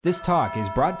This talk is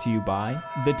brought to you by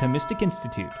the Thomistic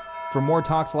Institute. For more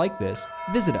talks like this,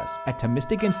 visit us at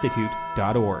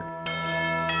ThomisticInstitute.org.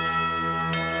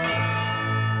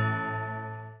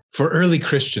 For early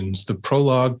Christians, the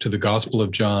prologue to the Gospel of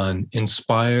John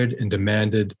inspired and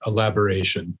demanded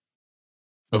elaboration.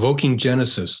 Evoking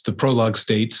Genesis, the prologue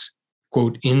states,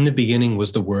 quote, "In the beginning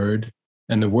was the Word,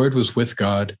 and the Word was with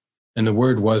God, and the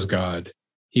Word was God.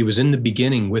 He was in the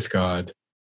beginning with God.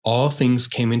 All things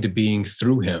came into being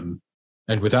through him,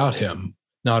 and without him,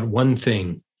 not one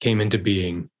thing came into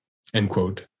being," end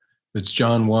quote. That's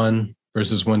John 1,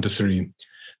 verses 1 to 3.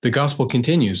 The Gospel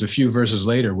continues a few verses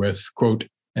later with, quote,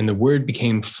 "And the Word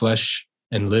became flesh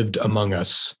and lived among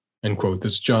us," end quote.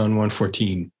 That's John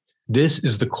 1:14. This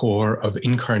is the core of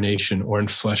incarnation or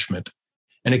enfleshment,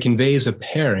 and it conveys a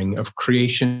pairing of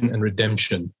creation and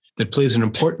redemption that plays an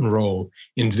important role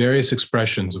in various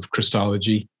expressions of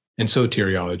Christology and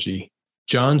soteriology.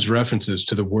 John's references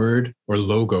to the Word or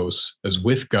Logos as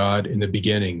with God in the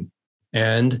beginning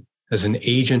and as an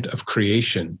agent of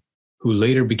creation who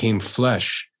later became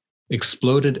flesh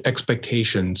exploded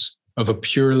expectations of a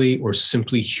purely or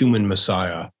simply human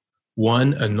Messiah,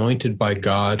 one anointed by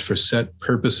God for set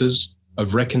purposes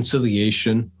of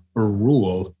reconciliation or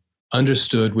rule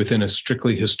understood within a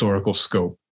strictly historical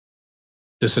scope.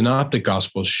 The Synoptic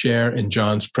Gospels share in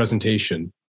John's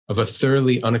presentation of a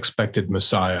thoroughly unexpected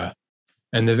Messiah,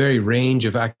 and the very range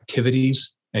of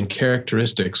activities and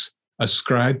characteristics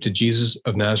ascribed to Jesus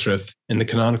of Nazareth in the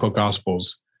canonical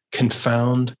Gospels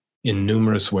confound in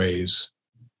numerous ways.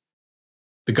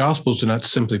 The Gospels do not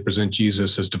simply present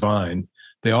Jesus as divine,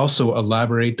 they also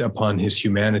elaborate upon his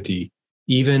humanity,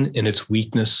 even in its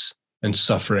weakness and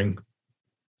suffering.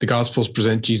 The Gospels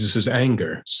present Jesus'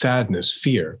 anger, sadness,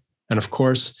 fear, and of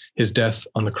course, his death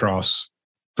on the cross.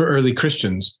 For early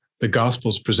Christians, the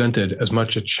Gospels presented as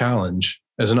much a challenge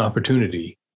as an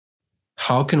opportunity.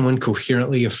 How can one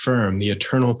coherently affirm the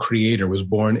eternal Creator was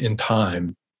born in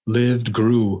time, lived,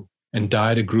 grew, and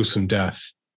died a gruesome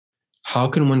death? How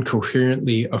can one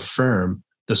coherently affirm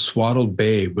the swaddled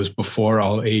babe was before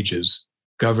all ages,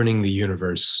 governing the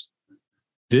universe?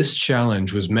 This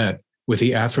challenge was met with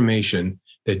the affirmation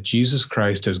that Jesus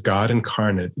Christ as God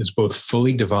incarnate is both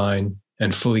fully divine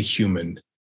and fully human.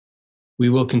 We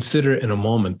will consider in a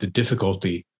moment the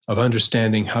difficulty of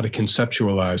understanding how to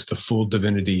conceptualize the full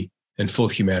divinity and full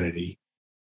humanity.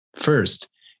 First,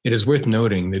 it is worth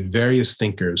noting that various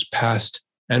thinkers, past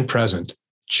and present,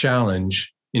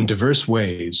 challenge in diverse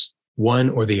ways one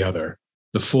or the other,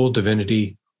 the full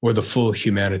divinity or the full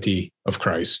humanity of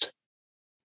Christ.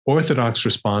 Orthodox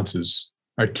responses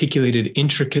articulated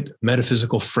intricate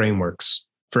metaphysical frameworks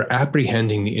for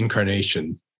apprehending the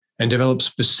incarnation and develop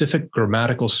specific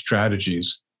grammatical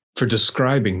strategies for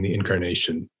describing the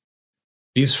incarnation.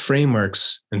 These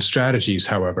frameworks and strategies,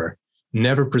 however,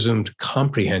 never presumed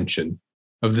comprehension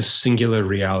of this singular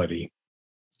reality.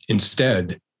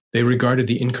 Instead, they regarded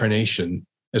the incarnation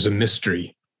as a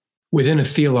mystery. Within a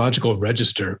theological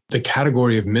register, the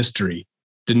category of mystery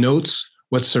denotes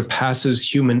what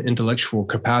surpasses human intellectual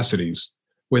capacities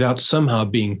without somehow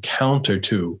being counter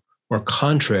to or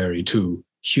contrary to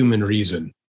human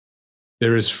reason.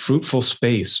 There is fruitful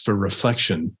space for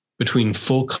reflection between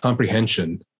full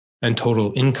comprehension and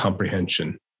total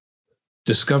incomprehension.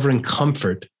 Discovering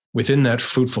comfort within that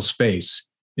fruitful space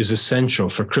is essential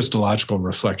for Christological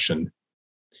reflection.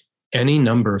 Any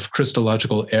number of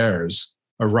Christological errors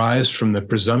arise from the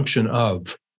presumption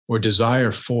of or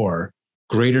desire for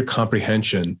greater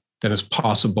comprehension than is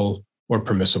possible or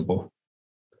permissible.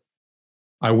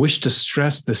 I wish to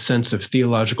stress the sense of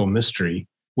theological mystery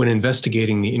when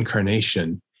investigating the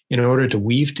incarnation in order to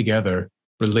weave together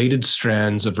related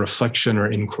strands of reflection or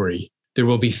inquiry. There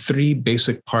will be three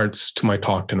basic parts to my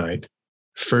talk tonight.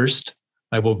 First,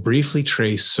 I will briefly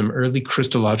trace some early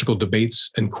Christological debates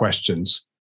and questions,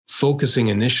 focusing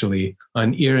initially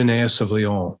on Irenaeus of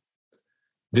Lyon.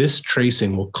 This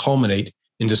tracing will culminate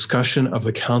in discussion of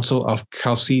the Council of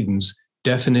Chalcedon's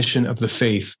definition of the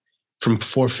faith from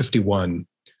 451,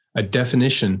 a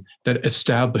definition that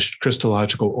established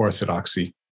Christological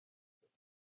orthodoxy.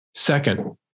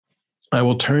 Second, I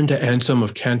will turn to Anselm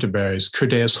of Canterbury's Cur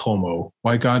Deus Homo,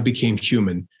 Why God Became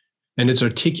Human, and its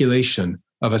articulation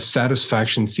of a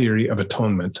satisfaction theory of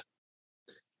atonement.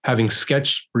 Having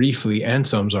sketched briefly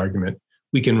Anselm's argument,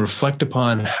 we can reflect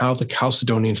upon how the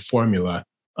Chalcedonian formula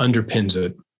underpins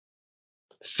it.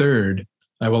 Third,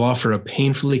 I will offer a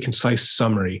painfully concise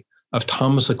summary of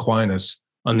Thomas Aquinas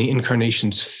on the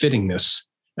incarnation's fittingness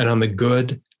and on the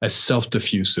good as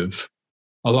self-diffusive.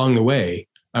 Along the way,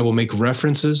 I will make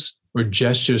references or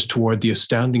gestures toward the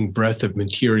astounding breadth of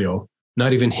material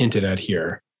not even hinted at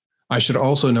here. I should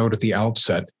also note at the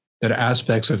outset that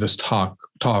aspects of this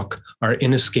talk are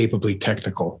inescapably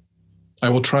technical. I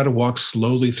will try to walk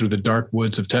slowly through the dark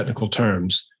woods of technical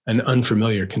terms and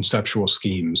unfamiliar conceptual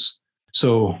schemes.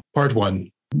 So, part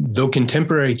one, though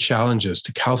contemporary challenges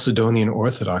to Chalcedonian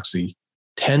orthodoxy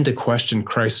tend to question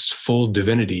Christ's full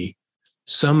divinity,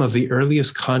 some of the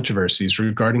earliest controversies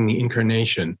regarding the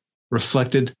incarnation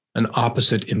reflected an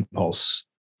opposite impulse.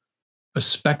 A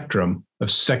spectrum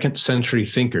of second-century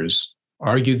thinkers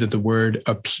argued that the Word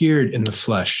appeared in the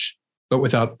flesh, but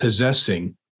without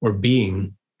possessing or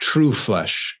being true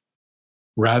flesh.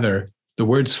 Rather, the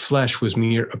Word's flesh was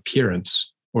mere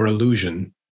appearance or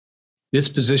illusion. This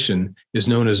position is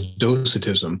known as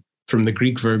Docetism, from the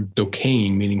Greek verb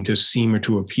dokein, meaning to seem or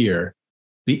to appear.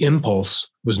 The impulse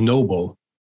was noble,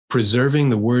 preserving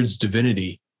the Word's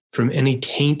divinity from any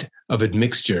taint of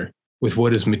admixture with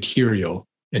what is material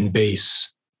and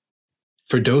base.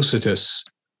 For Docetus,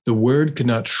 the Word could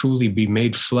not truly be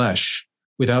made flesh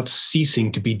without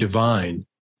ceasing to be divine,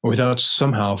 or without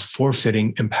somehow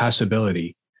forfeiting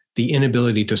impassibility, the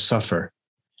inability to suffer,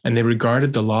 and they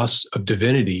regarded the loss of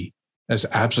divinity as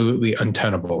absolutely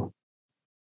untenable.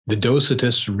 The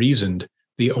Docetists reasoned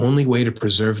the only way to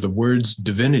preserve the Word's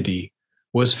divinity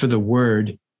was for the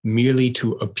Word merely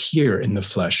to appear in the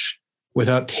flesh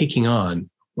without taking on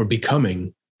or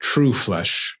becoming true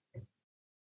flesh.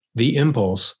 The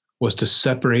impulse was to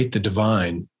separate the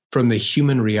divine from the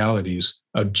human realities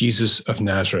of Jesus of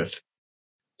Nazareth.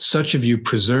 Such a view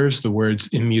preserves the Word's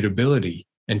immutability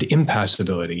and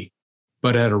impassibility,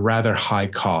 but at a rather high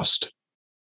cost.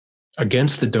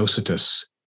 Against the Docetists,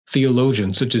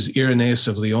 theologians such as Irenaeus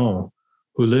of Lyon,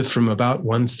 who lived from about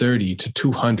 130 to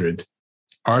 200,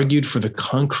 argued for the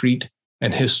concrete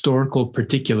and historical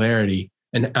particularity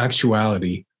and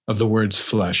actuality of the Word's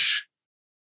flesh.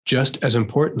 Just as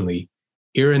importantly,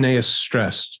 Irenaeus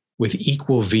stressed with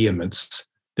equal vehemence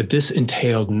that this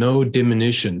entailed no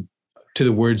diminution to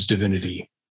the Word's divinity.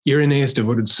 Irenaeus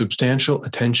devoted substantial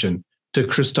attention to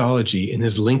Christology in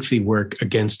his lengthy work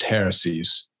Against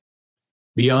Heresies.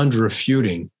 Beyond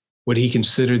refuting what he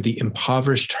considered the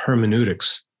impoverished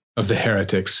hermeneutics of the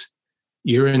heretics,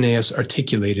 Irenaeus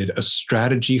articulated a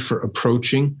strategy for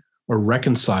approaching or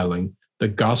reconciling the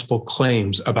gospel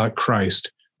claims about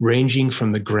Christ, ranging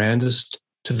from the grandest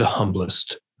to the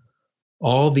humblest.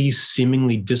 All these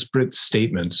seemingly disparate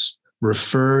statements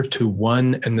refer to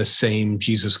one and the same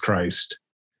Jesus Christ.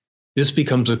 This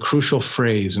becomes a crucial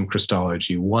phrase in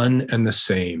Christology, one and the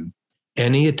same.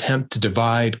 Any attempt to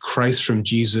divide Christ from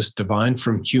Jesus, divine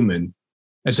from human,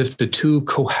 as if the two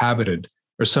cohabited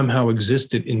or somehow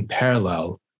existed in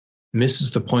parallel, misses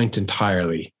the point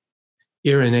entirely.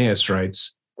 Irenaeus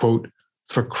writes, quote,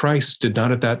 "For Christ did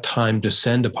not at that time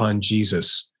descend upon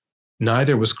Jesus,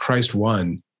 neither was Christ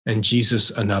one and Jesus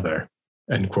another,"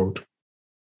 end quote.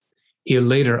 He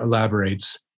later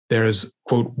elaborates, there is,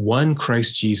 quote, "one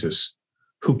Christ Jesus,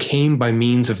 who came by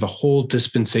means of the whole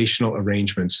dispensational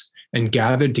arrangements and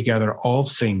gathered together all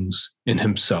things in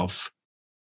himself.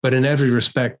 But in every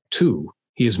respect, too,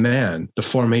 he is man, the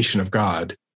formation of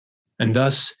God. And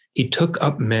thus he took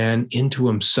up man into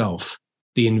himself,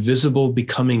 the invisible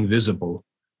becoming visible,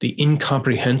 the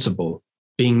incomprehensible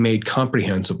being made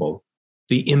comprehensible,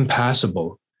 the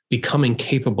impassible becoming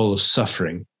capable of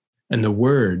suffering, and the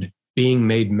Word being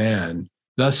made man,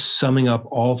 thus summing up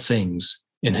all things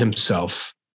in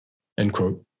himself," end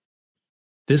quote.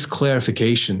 This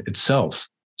clarification itself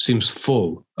seems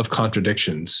full of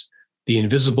contradictions. The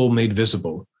invisible made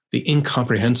visible, the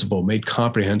incomprehensible made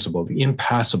comprehensible, the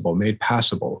impassible made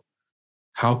passable.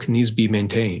 How can these be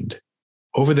maintained?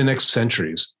 Over the next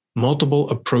centuries, multiple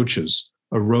approaches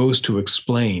arose to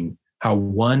explain how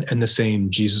one and the same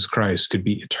Jesus Christ could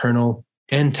be eternal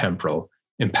and temporal,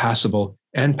 impassible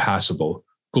and passable,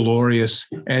 glorious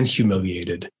and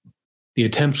humiliated. The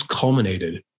attempts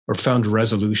culminated or found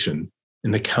resolution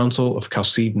in the Council of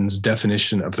Chalcedon's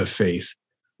definition of the faith,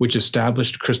 which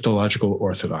established Christological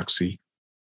orthodoxy.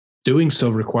 Doing so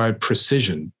required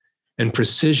precision, and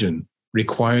precision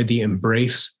required the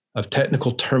embrace of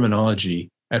technical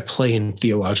terminology at play in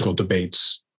theological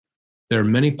debates. There are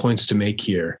many points to make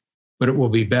here, but it will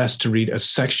be best to read a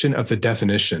section of the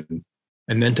definition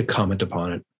and then to comment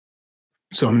upon it.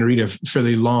 So I'm going to read a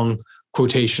fairly long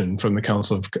quotation from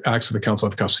the Acts of the Council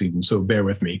of Chalcedon, so bear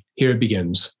with me. Here it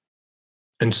begins.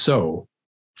 "And so,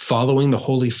 following the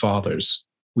Holy Fathers,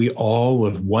 we all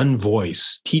with one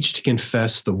voice teach to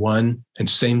confess the one and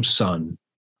same Son,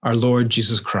 our Lord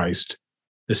Jesus Christ,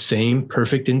 the same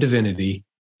perfect in divinity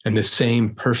and the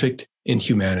same perfect in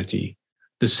humanity,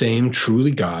 the same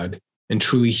truly God and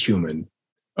truly human,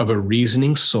 of a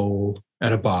reasoning soul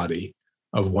and a body,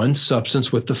 of one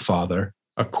substance with the Father,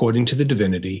 according to the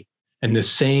divinity, and the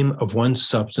same of one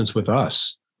substance with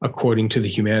us, according to the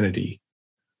humanity.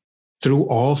 Through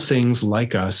all things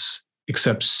like us,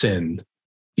 except sin,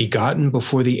 begotten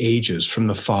before the ages from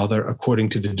the Father according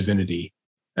to the divinity,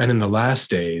 and in the last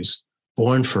days,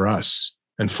 born for us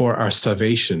and for our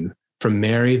salvation from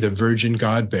Mary, the Virgin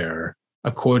God-bearer,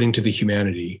 according to the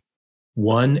humanity,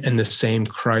 one and the same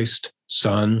Christ,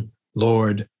 Son,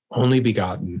 Lord, only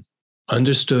begotten,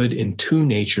 understood in two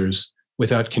natures,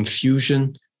 without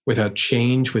confusion, without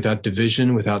change, without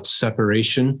division, without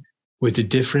separation, with the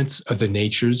difference of the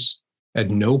natures, at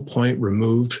no point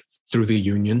removed through the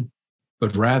union,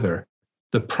 but rather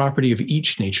the property of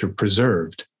each nature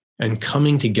preserved and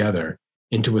coming together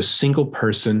into a single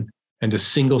person and a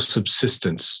single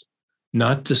subsistence,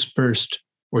 not dispersed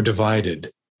or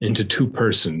divided into two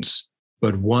persons,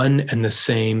 but one and the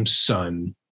same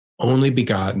Son, only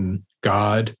begotten,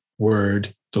 God,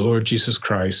 Word, the Lord Jesus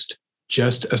Christ,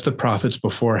 just as the prophets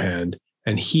beforehand,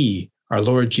 and he, our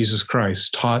Lord Jesus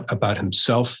Christ, taught about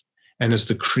himself and as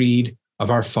the creed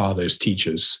of our fathers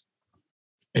teaches.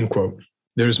 End quote.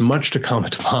 There's much to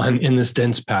comment upon in this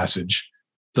dense passage.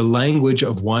 The language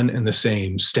of one and the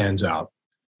same stands out,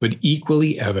 but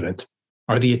equally evident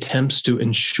are the attempts to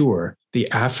ensure the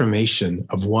affirmation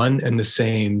of one and the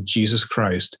same Jesus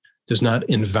Christ does not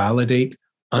invalidate,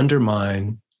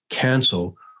 undermine,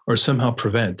 cancel, or somehow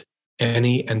prevent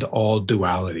any and all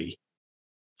duality.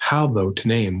 How, though, to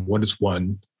name what is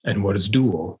one and what is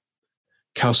dual?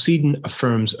 Chalcedon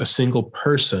affirms a single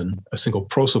person, a single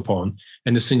prosopon,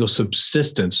 and a single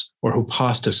subsistence or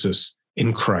hypostasis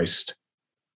in Christ.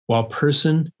 While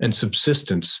person and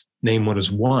subsistence name what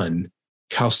is one,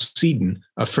 Chalcedon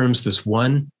affirms this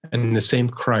one and the same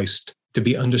Christ to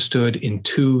be understood in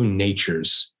two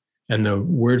natures. And the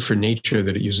word for nature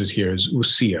that it uses here is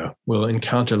ousia. We'll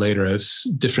encounter later a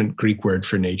different Greek word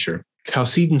for nature.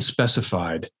 Chalcedon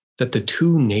specified that the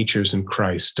two natures in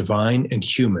Christ, divine and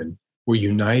human, were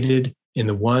united in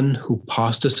the one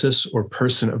hypostasis or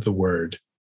person of the Word.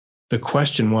 The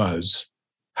question was,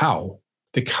 how?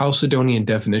 The Chalcedonian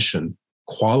definition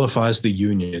qualifies the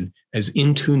union as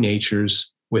in two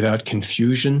natures without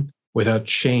confusion, without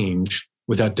change,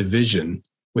 without division,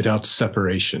 without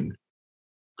separation.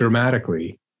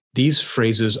 Grammatically, these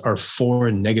phrases are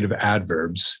four negative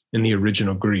adverbs in the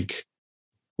original Greek.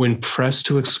 When pressed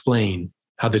to explain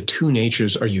how the two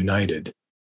natures are united,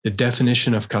 the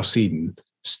definition of Chalcedon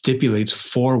stipulates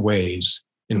four ways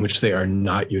in which they are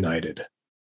not united.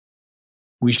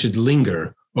 We should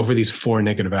linger over these four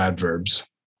negative adverbs.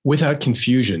 Without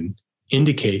confusion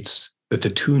indicates that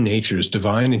the two natures,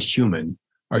 divine and human,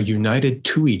 are united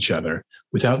to each other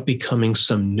without becoming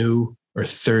some new or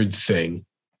third thing,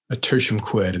 a tertium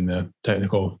quid in the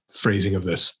technical phrasing of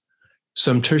this.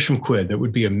 Some tertium quid that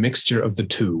would be a mixture of the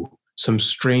two, some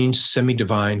strange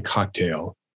semi-divine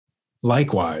cocktail.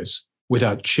 Likewise,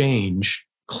 without change,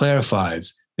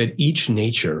 clarifies that each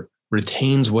nature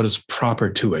retains what is proper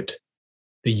to it.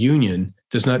 The union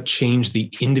does not change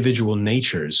the individual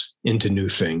natures into new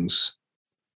things.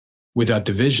 Without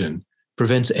division,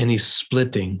 prevents any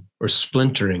splitting or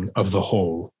splintering of the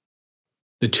whole.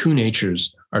 The two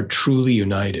natures are truly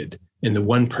united in the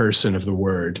one person of the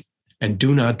Word and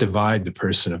do not divide the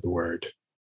person of the Word.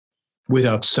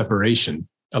 Without separation,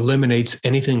 eliminates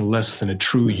anything less than a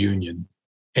true union,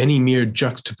 any mere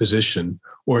juxtaposition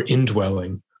or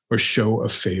indwelling or show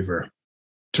of favor.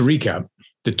 To recap,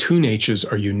 the two natures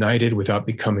are united without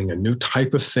becoming a new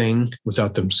type of thing,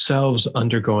 without themselves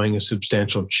undergoing a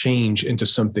substantial change into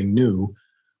something new,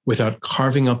 without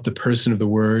carving up the person of the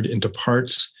Word into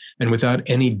parts, and without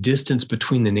any distance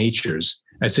between the natures,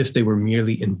 as if they were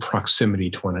merely in proximity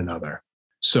to one another.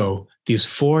 So these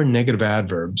four negative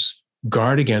adverbs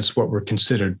guard against what were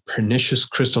considered pernicious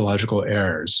Christological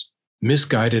errors,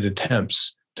 misguided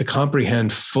attempts to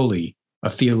comprehend fully a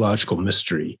theological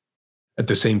mystery. At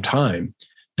the same time,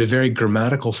 the very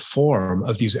grammatical form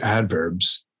of these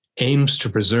adverbs aims to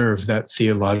preserve that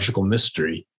theological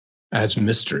mystery as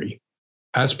mystery.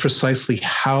 As precisely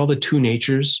how the two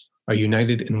natures are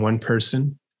united in one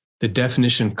person, the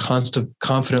definition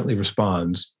confidently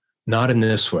responds, not in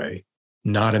this way,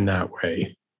 not in that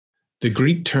way. The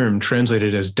Greek term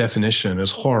translated as definition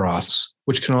is horos,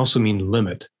 which can also mean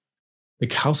limit. The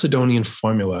Chalcedonian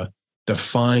formula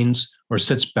defines or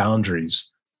sets boundaries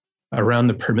around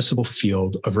the permissible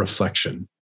field of reflection.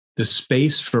 The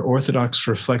space for orthodox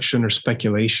reflection or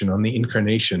speculation on the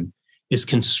incarnation is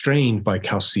constrained by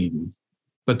Chalcedon,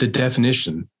 but the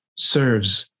definition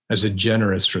serves as a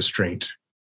generous restraint.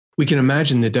 We can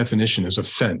imagine the definition as a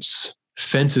fence.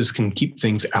 Fences can keep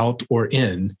things out or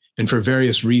in and for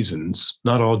various reasons,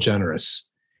 not all generous.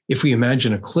 If we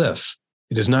imagine a cliff,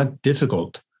 it is not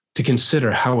difficult to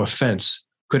consider how a fence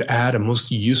could add a most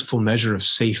useful measure of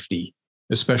safety,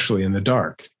 especially in the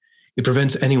dark. It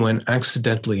prevents anyone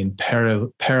accidentally and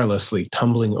perilously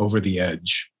tumbling over the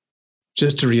edge.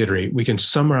 Just to reiterate, we can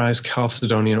summarize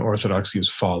Chalcedonian orthodoxy as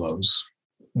follows.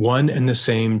 One and the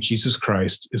same Jesus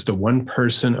Christ is the one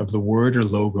person of the Word or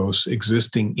Logos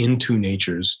existing in two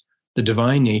natures, the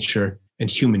divine nature and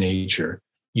human nature,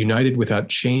 united without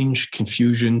change,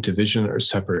 confusion, division, or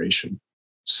separation.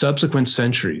 Subsequent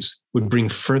centuries would bring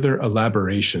further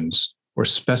elaborations or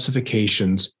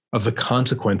specifications of the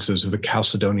consequences of the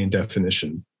Chalcedonian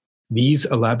definition. These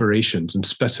elaborations and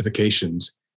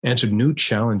specifications answered new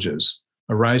challenges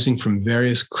arising from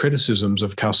various criticisms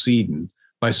of Chalcedon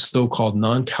by so-called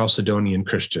non-Chalcedonian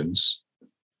Christians.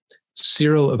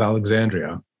 Cyril of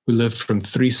Alexandria, who lived from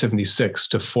 376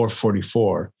 to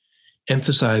 444,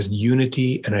 emphasized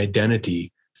unity and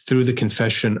identity through the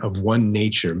confession of one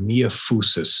nature, mia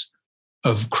physis,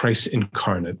 of Christ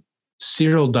incarnate.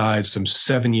 Cyril died some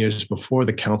 7 years before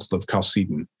the Council of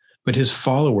Chalcedon, but his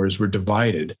followers were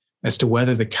divided as to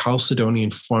whether the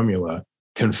Chalcedonian formula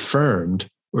confirmed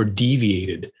or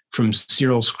deviated from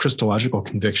Cyril's Christological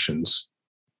convictions.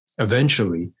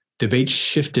 Eventually, debate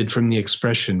shifted from the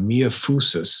expression mia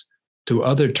physis to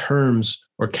other terms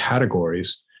or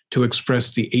categories to express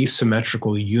the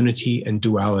asymmetrical unity and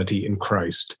duality in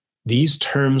Christ. These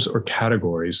terms or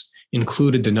categories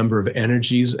included the number of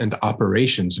energies and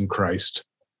operations in Christ.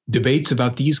 Debates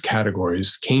about these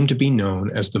categories came to be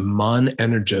known as the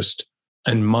monenergist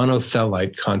and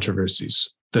monothelite controversies.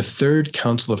 The Third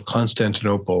Council of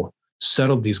Constantinople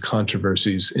settled these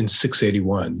controversies in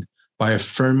 681 by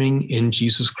affirming in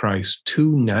Jesus Christ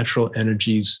two natural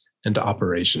energies and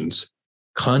operations.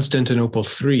 Constantinople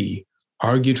III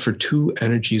argued for two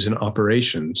energies and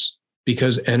operations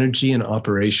because energy and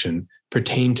operation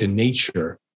pertain to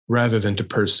nature rather than to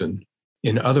person.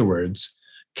 In other words,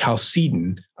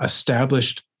 Chalcedon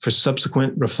established for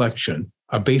subsequent reflection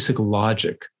a basic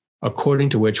logic according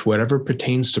to which whatever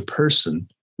pertains to person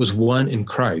was one in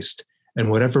Christ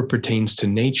and whatever pertains to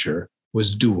nature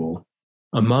was dual.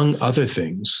 Among other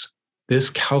things, this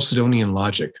Chalcedonian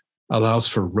logic allows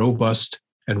for robust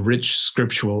and rich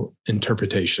scriptural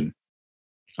interpretation.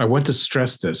 I want to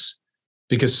stress this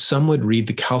because some would read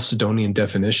the Chalcedonian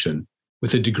definition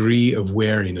with a degree of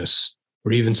wariness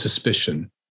or even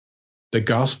suspicion. The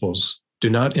Gospels do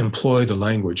not employ the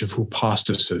language of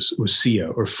hypostasis,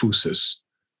 ousia, or physis.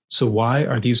 So why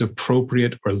are these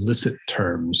appropriate or licit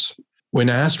terms? When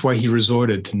asked why he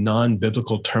resorted to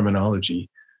non-biblical terminology,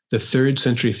 the 3rd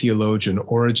century theologian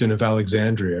Origen of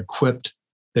Alexandria quipped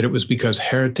that it was because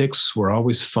heretics were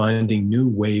always finding new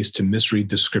ways to misread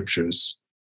the scriptures.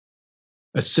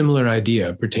 A similar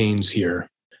idea pertains here.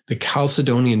 The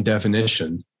Chalcedonian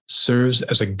definition serves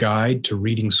as a guide to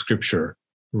reading scripture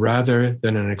rather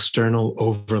than an external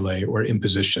overlay or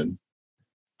imposition.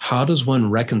 How does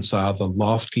one reconcile the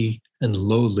lofty and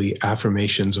lowly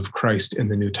affirmations of Christ in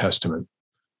the New Testament?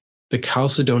 The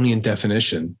Chalcedonian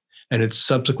definition and its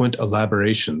subsequent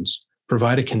elaborations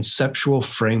provide a conceptual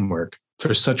framework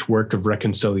for such work of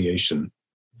reconciliation.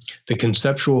 The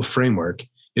conceptual framework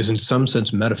is in some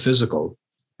sense metaphysical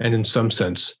and in some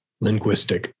sense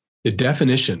linguistic. The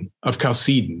definition of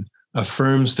Chalcedon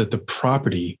affirms that the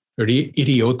property or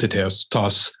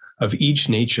idiotetos of each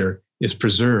nature is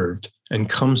preserved and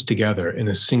comes together in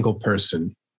a single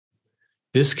person.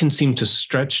 This can seem to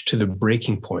stretch to the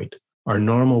breaking point, our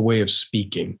normal way of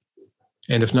speaking,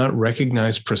 and if not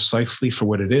recognized precisely for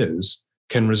what it is,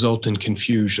 can result in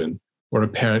confusion or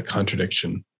apparent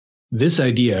contradiction. This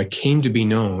idea came to be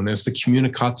known as the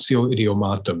communicatio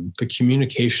idiomatum, the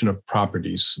communication of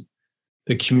properties.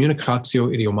 The communicatio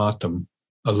idiomatum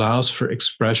allows for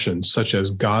expressions such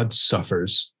as God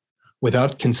suffers,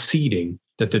 without conceding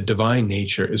that the divine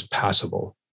nature is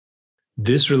passible.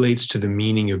 This relates to the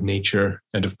meaning of nature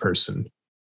and of person.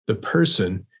 The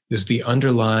person is the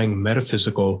underlying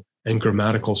metaphysical and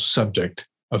grammatical subject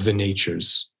of the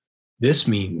natures. This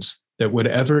means that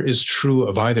whatever is true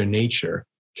of either nature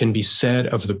can be said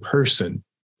of the person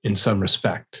in some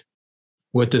respect.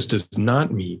 What this does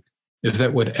not mean is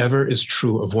that whatever is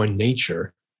true of one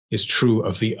nature is true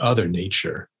of the other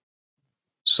nature.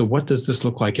 So what does this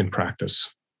look like in practice?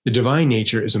 The divine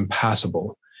nature is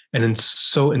impassible, and in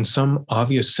some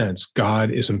obvious sense,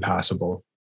 God is impassible.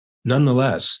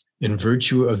 Nonetheless, in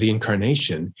virtue of the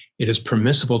incarnation, it is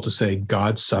permissible to say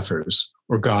God suffers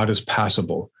or God is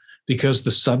passible, because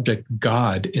the subject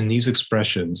God in these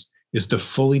expressions is the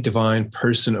fully divine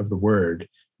person of the Word,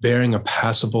 bearing a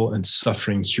passible and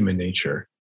suffering human nature.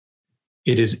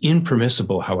 It is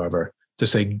impermissible, however, to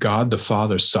say God the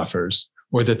Father suffers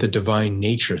or that the divine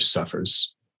nature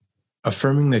suffers.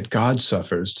 Affirming that God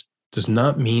suffers does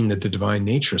not mean that the divine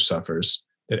nature suffers,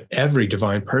 that every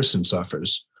divine person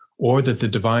suffers, or that the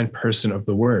divine person of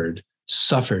the Word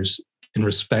suffers in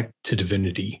respect to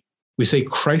divinity. We say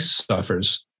Christ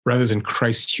suffers rather than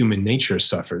Christ's human nature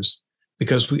suffers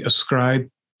because we ascribe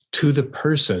to the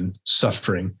person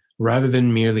suffering rather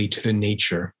than merely to the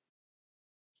nature.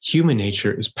 Human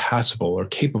nature is passible or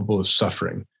capable of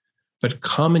suffering, but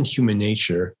common human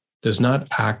nature does not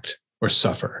act or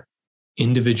suffer.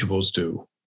 Individuals do.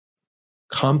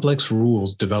 Complex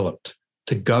rules developed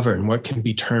to govern what can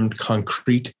be termed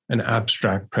concrete and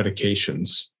abstract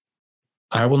predications.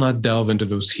 I will not delve into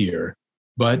those here,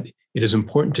 but it is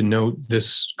important to note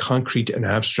this concrete and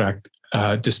abstract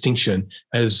distinction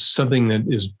as something that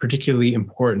is particularly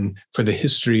important for the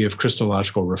history of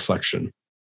Christological reflection.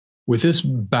 With this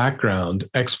background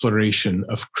exploration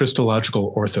of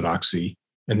Christological orthodoxy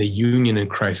and the union in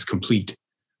Christ complete,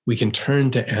 we can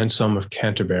turn to Anselm of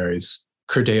Canterbury's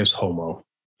Cur Deus Homo.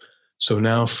 So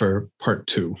now for part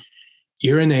 2.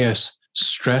 Irenaeus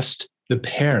stressed the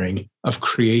pairing of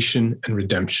creation and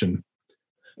redemption.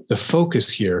 The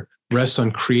focus here rests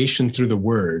on creation through the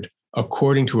Word,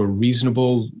 according to a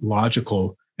reasonable,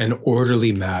 logical, and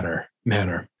orderly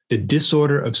manner. The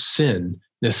disorder of sin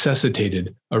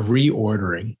necessitated a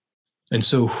reordering. And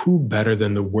so who better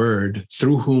than the Word,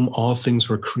 through whom all things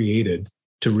were created,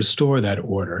 to restore that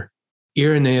order?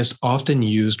 Irenaeus often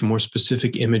used more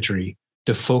specific imagery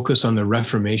to focus on the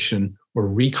reformation or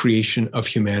recreation of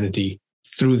humanity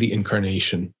through the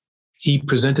incarnation. He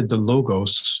presented the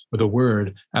Logos, or the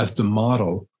Word, as the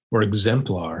model or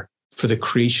exemplar for the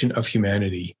creation of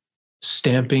humanity,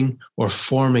 stamping or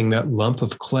forming that lump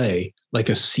of clay like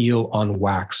a seal on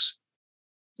wax.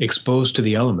 Exposed to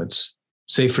the elements,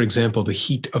 say for example the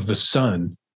heat of the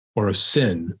sun or of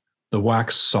sin, the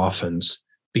wax softens,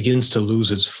 begins to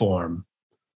lose its form.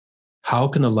 How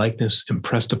can the likeness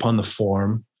impressed upon the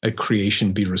form at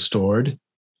creation be restored?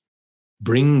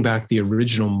 Bringing back the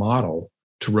original model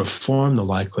to reform the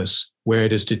likeness where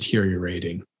it is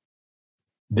deteriorating.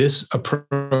 This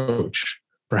approach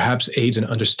perhaps aids in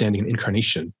understanding an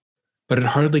incarnation, but it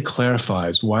hardly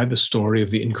clarifies why the story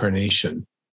of the incarnation,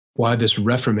 why this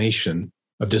reformation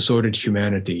of disordered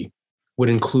humanity would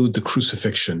include the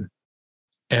crucifixion.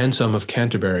 Anselm of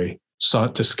Canterbury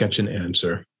sought to sketch an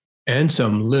answer.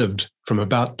 Anselm lived from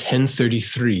about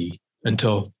 1033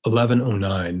 until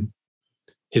 1109.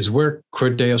 His work, Cur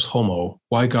Deus Homo,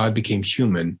 Why God Became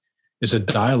Human, is a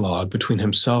dialogue between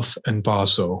himself and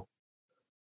Basso.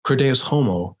 Cur Deus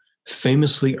Homo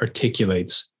famously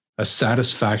articulates a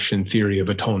satisfaction theory of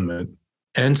atonement.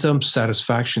 Anselm's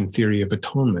satisfaction theory of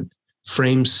atonement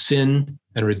frames sin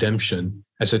and redemption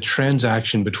as a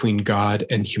transaction between God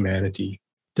and humanity.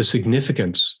 The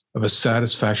significance of a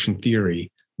satisfaction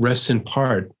theory rests in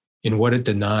part in what it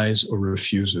denies or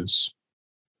refuses.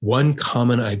 One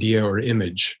common idea or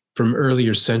image from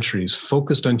earlier centuries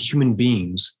focused on human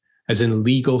beings as in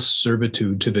legal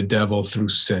servitude to the devil through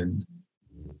sin.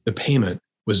 The payment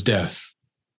was death.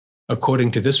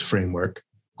 According to this framework,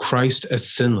 Christ as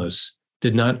sinless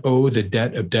did not owe the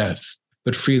debt of death,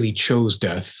 but freely chose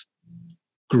death.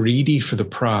 Greedy for the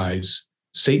prize,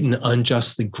 Satan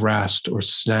unjustly grasped or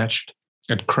snatched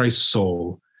at Christ's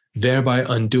soul, thereby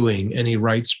undoing any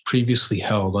rights previously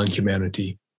held on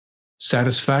humanity.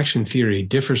 Satisfaction theory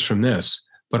differs from this,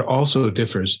 but also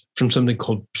differs from something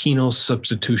called penal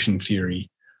substitution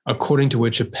theory, according to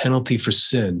which a penalty for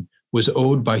sin was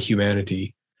owed by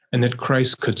humanity, and that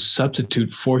Christ could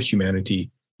substitute for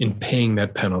humanity in paying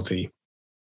that penalty.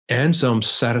 Anselm's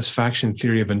satisfaction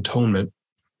theory of atonement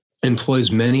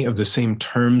employs many of the same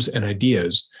terms and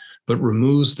ideas, but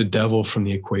removes the devil from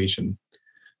the equation.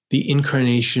 The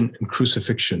incarnation and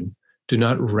crucifixion do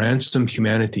not ransom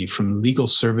humanity from legal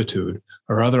servitude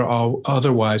or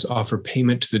otherwise offer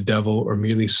payment to the devil or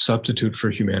merely substitute for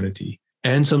humanity.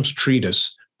 Anselm's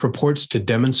treatise purports to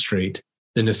demonstrate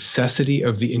the necessity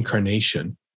of the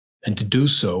incarnation and to do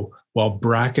so while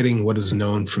bracketing what is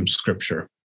known from Scripture.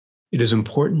 It is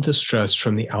important to stress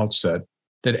from the outset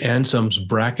that Anselm's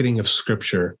bracketing of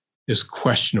Scripture is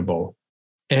questionable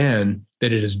and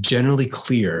that it is generally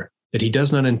clear that he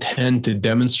does not intend to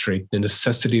demonstrate the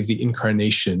necessity of the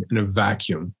incarnation in a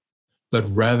vacuum, but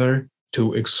rather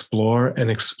to explore and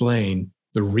explain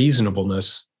the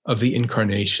reasonableness of the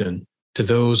incarnation to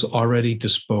those already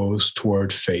disposed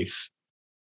toward faith.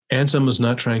 Anselm was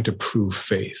not trying to prove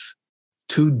faith.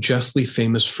 Two justly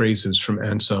famous phrases from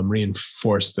Anselm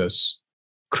reinforce this.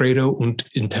 Credo und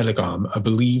intelligam, I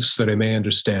believe so that I may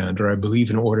understand, or I believe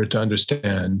in order to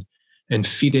understand, and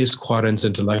fides quadens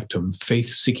intellectum,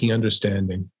 faith-seeking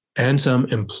understanding. Anselm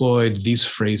employed these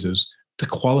phrases to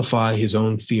qualify his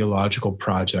own theological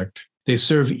project. They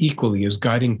serve equally as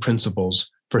guiding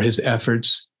principles for his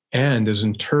efforts and as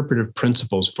interpretive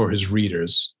principles for his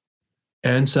readers.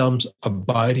 Anselm's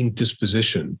abiding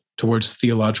disposition towards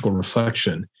theological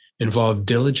reflection involved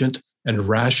diligent and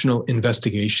rational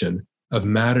investigation of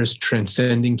matters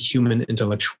transcending human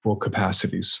intellectual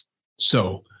capacities.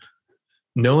 So,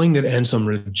 knowing that Anselm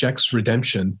rejects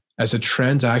redemption as a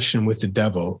transaction with the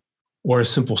devil or a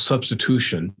simple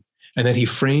substitution, and that he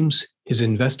frames his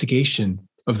investigation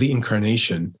of the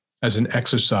incarnation as an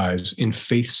exercise in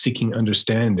faith-seeking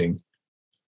understanding,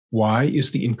 why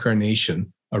is the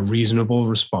incarnation a reasonable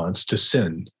response to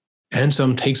sin?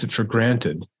 Anselm takes it for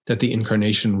granted that the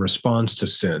incarnation responds to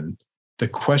sin. The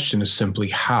question is simply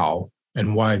how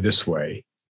and why this way.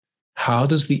 How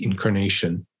does the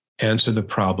incarnation answer the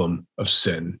problem of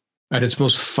sin? At its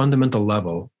most fundamental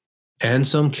level,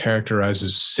 Anselm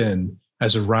characterizes sin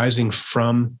as arising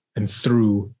from and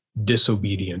through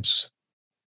disobedience.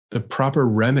 The proper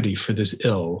remedy for this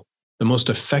ill, the most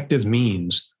effective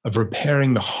means of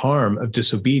repairing the harm of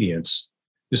disobedience,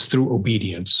 is through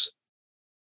obedience.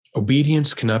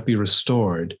 Obedience cannot be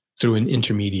restored through an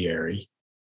intermediary.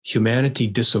 Humanity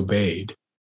disobeyed,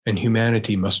 and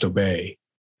humanity must obey.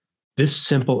 This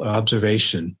simple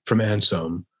observation from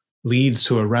Anselm leads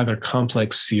to a rather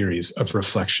complex series of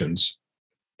reflections.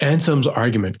 Anselm's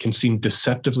argument can seem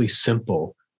deceptively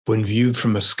simple when viewed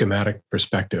from a schematic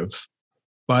perspective,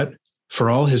 but for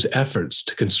all his efforts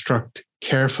to construct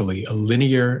carefully a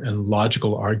linear and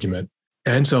logical argument,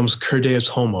 Anselm's Cur Deus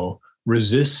Homo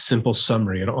resists simple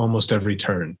summary at almost every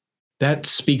turn. That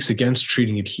speaks against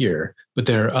treating it here, but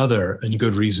there are other and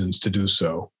good reasons to do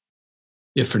so.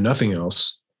 If for nothing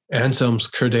else, Anselm's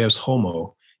Cur Deus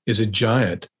Homo is a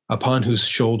giant upon whose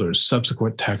shoulders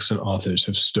subsequent texts and authors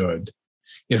have stood.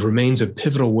 It remains a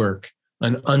pivotal work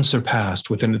and unsurpassed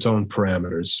within its own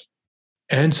parameters.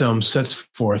 Anselm sets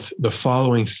forth the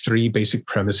following three basic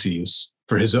premises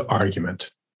for his argument.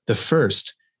 The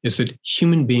first is that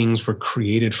human beings were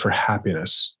created for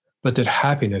happiness, but that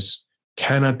happiness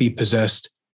cannot be possessed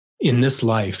in this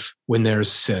life when there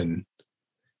is sin.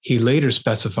 He later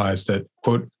specifies that,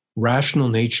 quote, rational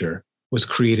nature was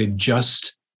created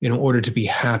just in order to be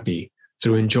happy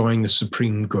through enjoying the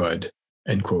supreme good,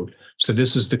 end quote. So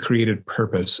this is the created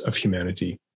purpose of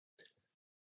humanity.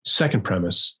 Second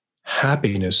premise,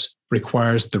 happiness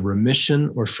requires the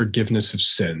remission or forgiveness of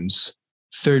sins.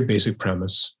 Third basic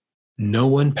premise, no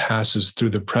one passes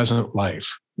through the present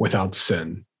life without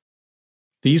sin.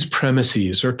 These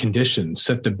premises or conditions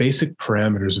set the basic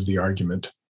parameters of the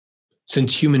argument.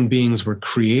 Since human beings were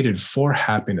created for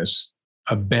happiness,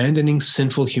 abandoning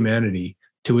sinful humanity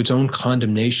to its own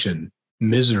condemnation,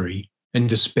 misery, and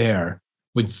despair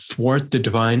would thwart the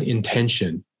divine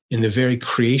intention in the very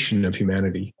creation of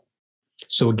humanity.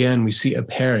 So again, we see a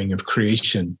pairing of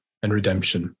creation and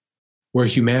redemption, where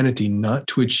humanity not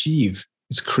to achieve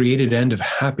its created end of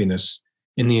happiness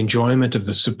in the enjoyment of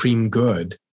the supreme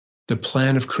good, the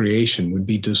plan of creation would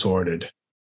be disordered.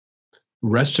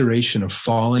 Restoration of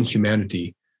fallen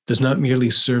humanity does not merely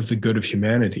serve the good of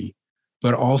humanity,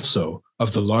 but also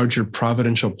of the larger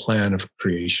providential plan of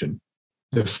creation.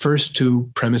 The first two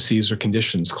premises or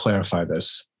conditions clarify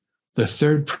this. The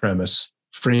third premise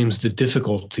frames the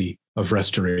difficulty of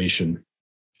restoration.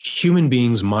 Human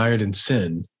beings mired in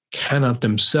sin cannot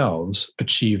themselves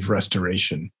achieve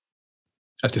restoration.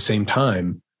 At the same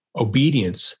time,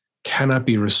 obedience cannot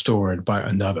be restored by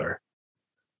another.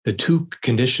 The two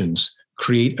conditions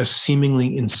create a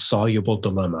seemingly insoluble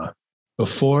dilemma.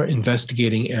 Before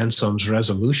investigating Anselm's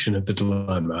resolution of the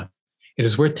dilemma, it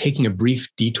is worth taking a brief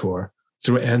detour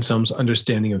through Anselm's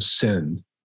understanding of sin.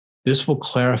 This will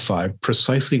clarify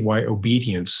precisely why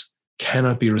obedience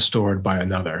cannot be restored by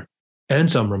another.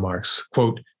 Anselm remarks,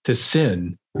 quote, to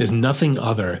sin is nothing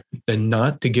other than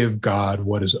not to give God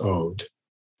what is owed,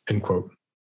 end quote.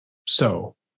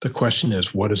 So the question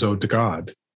is, what is owed to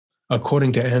God?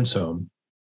 According to Anselm,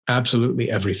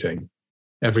 absolutely everything.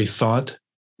 Every thought,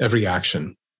 every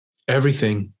action.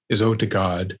 Everything is owed to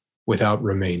God without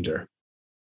remainder.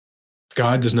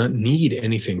 God does not need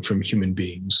anything from human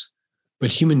beings,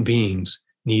 but human beings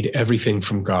need everything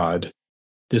from God.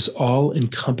 This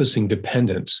all-encompassing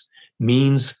dependence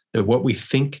means that what we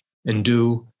think and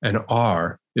do and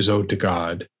are is owed to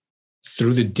God.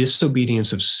 Through the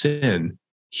disobedience of sin,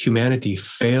 humanity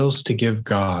fails to give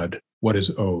God what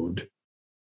is owed.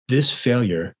 This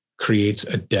failure creates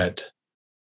a debt.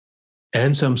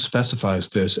 Anselm specifies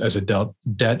this as a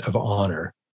debt of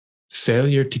honor.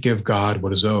 Failure to give God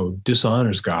what is owed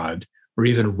dishonors God, or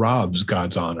even robs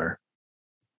God's honor.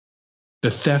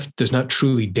 The theft does not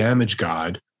truly damage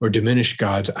God or diminish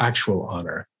God's actual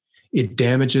honor. It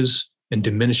damages and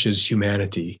diminishes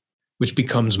humanity, which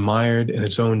becomes mired in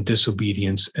its own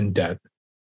disobedience and debt.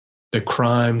 The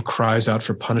crime cries out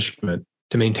for punishment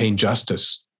to maintain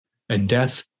justice, and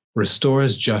death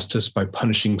restores justice by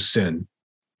punishing sin.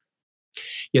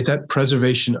 Yet that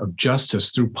preservation of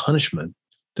justice through punishment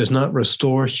does not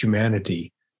restore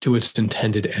humanity to its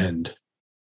intended end.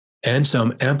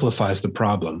 Anselm amplifies the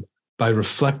problem by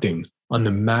reflecting on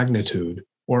the magnitude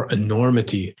or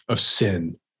enormity of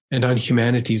sin and on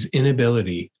humanity's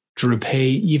inability to repay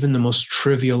even the most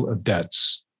trivial of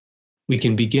debts. We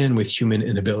can begin with human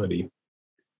inability.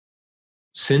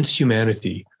 Since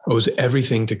humanity owes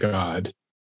everything to God,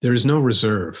 there is no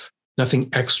reserve, nothing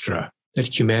extra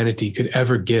that humanity could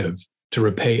ever give to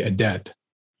repay a debt.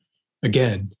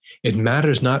 Again, it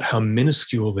matters not how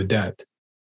minuscule the debt.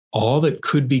 All that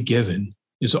could be given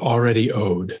is already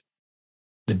owed.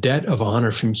 The debt of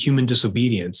honor from human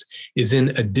disobedience is in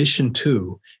addition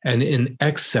to and in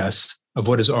excess of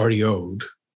what is already owed.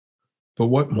 But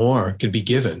what more could be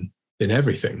given than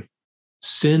everything?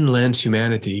 Sin lands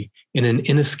humanity in an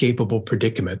inescapable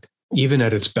predicament, even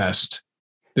at its best.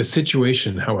 The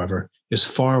situation, however, is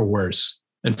far worse,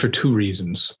 and for two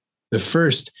reasons. The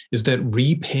first is that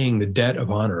repaying the debt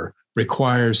of honor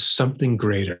requires something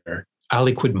greater,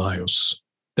 aliquid maius,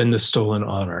 than the stolen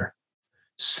honor.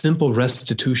 Simple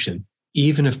restitution,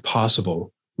 even if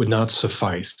possible, would not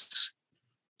suffice.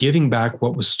 Giving back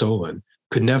what was stolen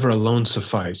could never alone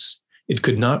suffice. It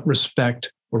could not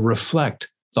respect or reflect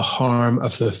the harm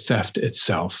of the theft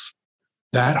itself.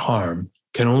 That harm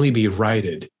can only be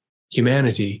righted.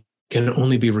 Humanity can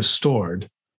only be restored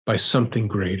by something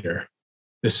greater.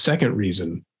 The second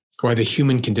reason why the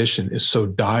human condition is so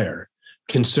dire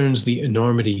concerns the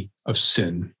enormity of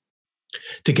sin.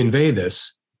 To convey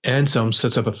this, Anselm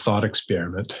sets up a thought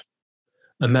experiment.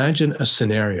 Imagine a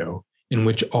scenario in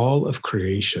which all of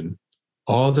creation,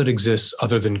 all that exists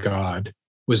other than God,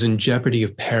 was in jeopardy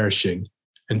of perishing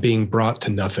and being brought to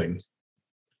nothing.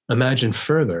 Imagine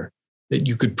further that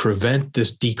you could prevent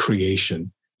this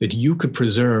decreation, that you could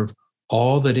preserve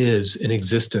all that is in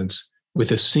existence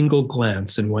with a single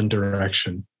glance in one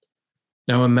direction.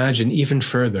 Now imagine even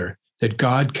further that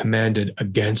God commanded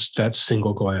against that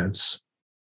single glance.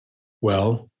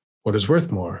 Well, what is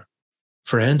worth more?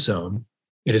 For Anselm,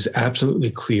 it is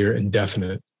absolutely clear and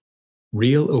definite.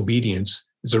 Real obedience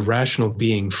is a rational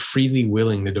being freely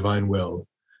willing the divine will.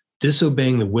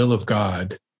 Disobeying the will of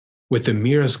God with the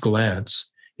merest glance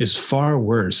is far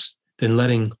worse than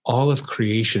letting all of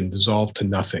creation dissolve to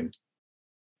nothing.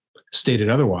 Stated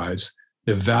otherwise,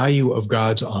 the value of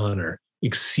God's honor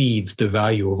exceeds the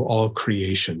value of all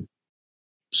creation.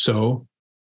 So,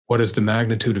 what is the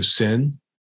magnitude of sin?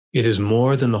 It is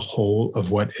more than the whole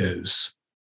of what is.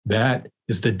 That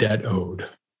is the debt owed.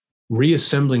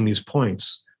 Reassembling these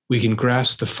points, we can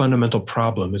grasp the fundamental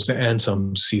problem as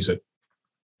Anselm sees it.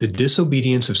 The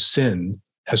disobedience of sin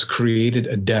has created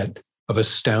a debt of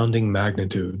astounding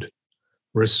magnitude.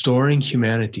 Restoring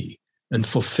humanity and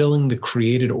fulfilling the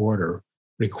created order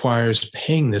requires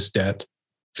paying this debt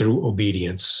through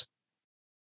obedience.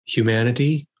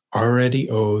 Humanity already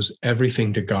owes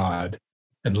everything to God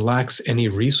and lacks any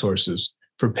resources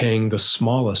for paying the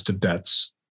smallest of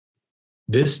debts.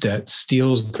 This debt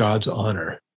steals God's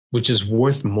honor, which is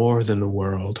worth more than the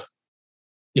world.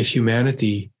 If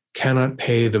humanity cannot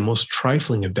pay the most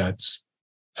trifling of debts,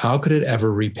 how could it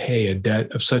ever repay a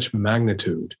debt of such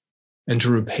magnitude, and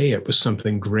to repay it with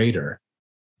something greater?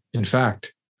 In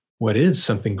fact, what is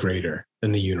something greater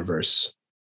than the universe?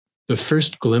 The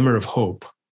first glimmer of hope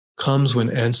comes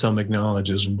when Anselm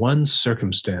acknowledges one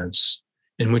circumstance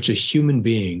in which a human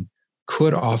being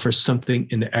could offer something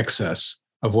in excess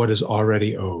of what is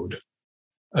already owed.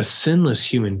 A sinless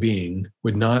human being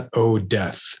would not owe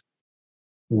death.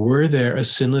 Were there a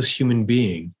sinless human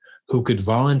being who could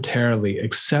voluntarily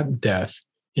accept death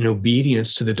in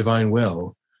obedience to the divine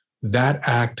will, that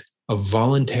act of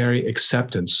voluntary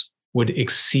acceptance would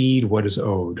exceed what is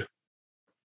owed.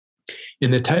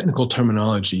 In the technical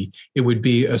terminology, it would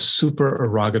be a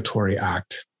supererogatory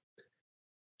act.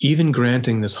 Even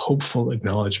granting this hopeful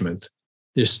acknowledgement,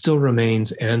 there still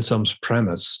remains Anselm's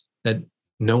premise that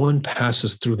no one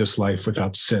passes through this life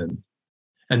without sin,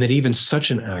 and that even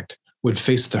such an act would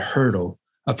face the hurdle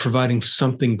of providing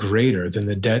something greater than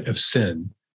the debt of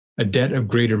sin, a debt of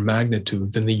greater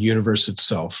magnitude than the universe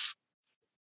itself.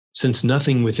 Since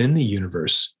nothing within the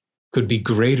universe could be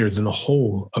greater than the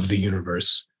whole of the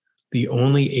universe, the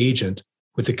only agent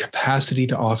with the capacity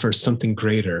to offer something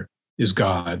greater is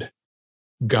God.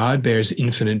 God bears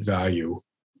infinite value.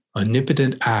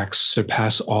 Omnipotent acts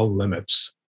surpass all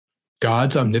limits.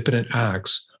 God's omnipotent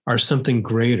acts are something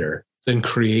greater than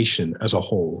creation as a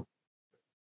whole.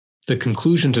 The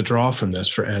conclusion to draw from this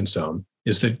for Anselm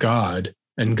is that God,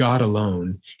 and God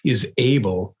alone, is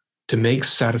able to make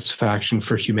satisfaction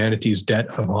for humanity's debt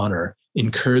of honor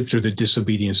incurred through the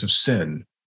disobedience of sin.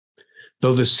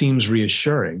 Though this seems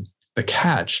reassuring, the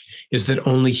catch is that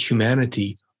only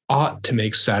humanity ought to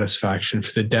make satisfaction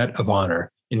for the debt of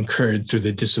honor incurred through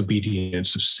the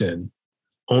disobedience of sin.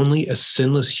 Only a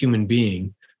sinless human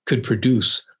being could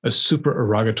produce a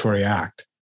supererogatory act,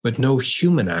 but no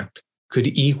human act could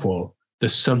equal the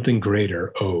something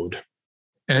greater owed.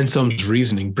 Anselm's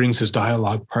reasoning brings his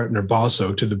dialogue partner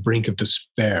Baso to the brink of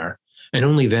despair, and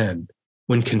only then,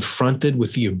 when confronted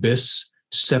with the abyss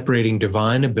separating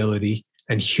divine ability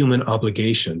and human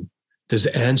obligation, does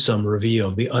Anselm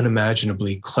reveal the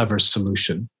unimaginably clever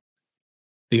solution.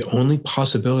 The only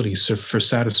possibility for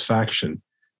satisfaction,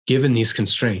 given these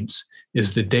constraints,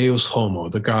 is the Deus homo,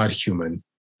 the God-human.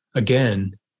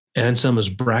 Again, Anselm is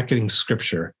bracketing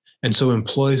scripture, and so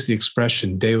employs the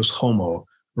expression Deus homo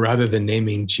rather than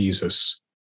naming Jesus.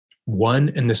 One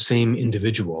and the same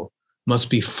individual must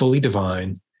be fully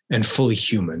divine and fully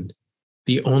human.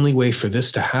 The only way for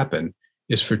this to happen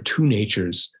is for two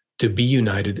natures to be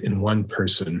united in one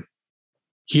person.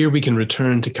 Here we can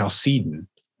return to Chalcedon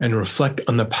and reflect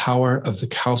on the power of the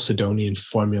Chalcedonian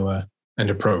formula and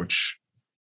approach.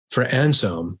 For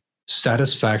Anselm,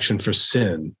 satisfaction for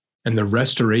sin and the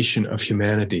restoration of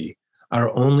humanity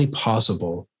are only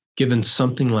possible given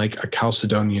something like a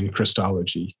Chalcedonian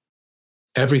Christology.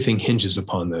 Everything hinges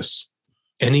upon this.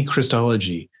 Any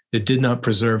Christology that did not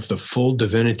preserve the full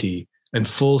divinity and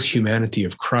full humanity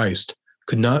of Christ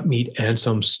could not meet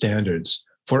Anselm's standards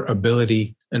for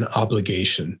ability and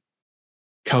obligation.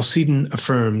 Chalcedon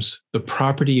affirms the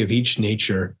property of each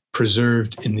nature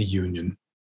preserved in the union.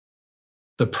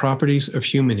 The properties of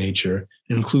human nature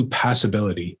include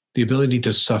passibility, the ability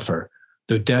to suffer,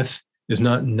 though death is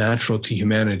not natural to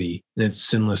humanity in its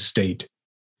sinless state.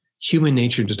 Human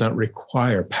nature does not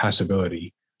require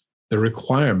passibility. The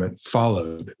requirement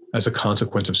followed as a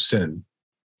consequence of sin.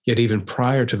 Yet even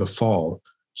prior to the fall,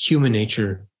 human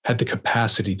nature had the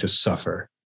capacity to suffer.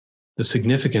 The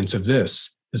significance of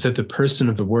this is that the person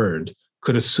of the Word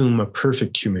could assume a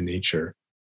perfect human nature,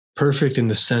 perfect in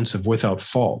the sense of without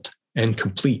fault and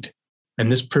complete,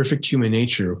 and this perfect human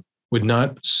nature would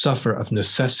not suffer of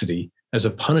necessity as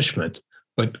a punishment,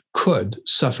 but could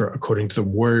suffer according to the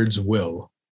Word's will.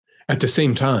 At the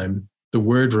same time, the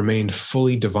Word remained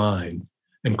fully divine,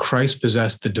 and Christ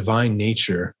possessed the divine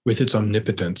nature with its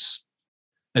omnipotence.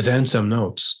 As Anselm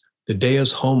notes, the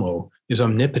Deus homo is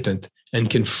omnipotent and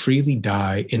can freely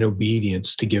die in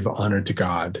obedience to give honor to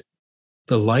God.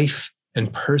 The life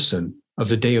and person of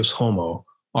the Deus homo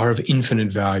are of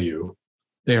infinite value.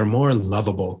 They are more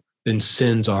lovable than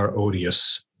sins are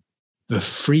odious. The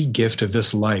free gift of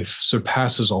this life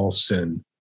surpasses all sin.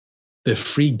 The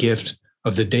free gift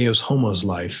of the Deus homo's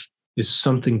life is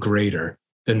something greater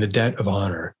than the debt of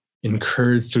honor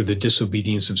incurred through the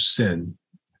disobedience of sin,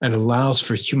 and allows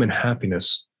for human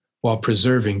happiness while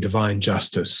preserving divine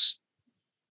justice.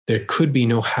 There could be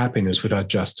no happiness without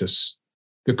justice.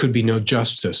 There could be no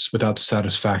justice without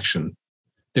satisfaction.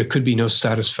 There could be no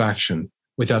satisfaction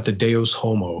without the Deus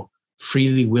homo,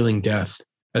 freely willing death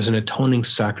as an atoning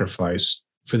sacrifice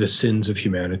for the sins of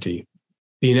humanity.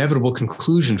 The inevitable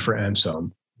conclusion for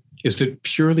Anselm is that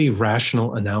purely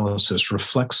rational analysis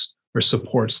reflects or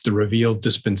supports the revealed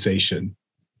dispensation,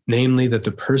 namely that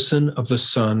the person of the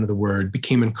Son of the Word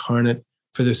became incarnate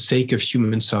for the sake of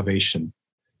human salvation,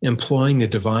 employing the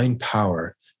divine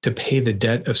power to pay the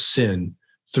debt of sin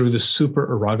through the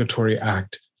supererogatory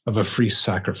act of a free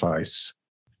sacrifice.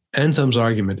 Anselm's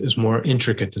argument is more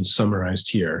intricate than summarized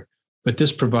here, but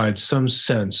this provides some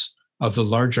sense of the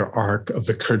larger arc of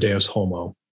the Cur Deus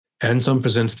homo. Anselm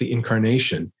presents the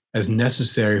incarnation as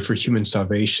necessary for human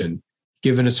salvation,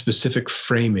 given a specific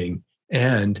framing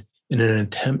and in an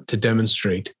attempt to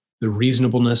demonstrate the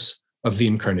reasonableness of the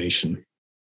incarnation.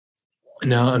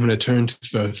 Now I'm going to turn to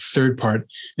the third part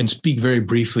and speak very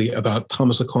briefly about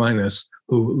Thomas Aquinas,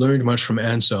 who learned much from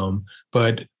Anselm,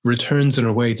 but returns in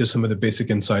a way to some of the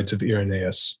basic insights of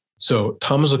Irenaeus. So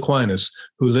Thomas Aquinas,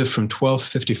 who lived from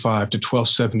 1255 to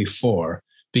 1274,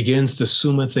 begins the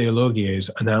Summa Theologiae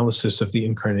analysis of the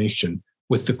incarnation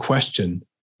with the question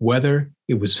whether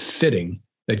it was fitting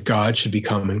that God should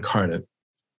become incarnate.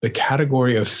 The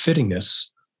category of fittingness,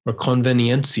 or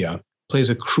convenientia, plays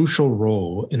a crucial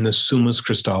role in the Summa's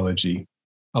Christology,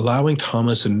 allowing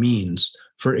Thomas a means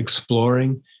for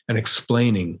exploring and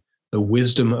explaining the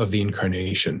wisdom of the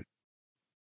incarnation.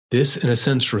 This, in a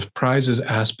sense, reprises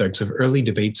aspects of early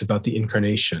debates about the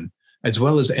incarnation, as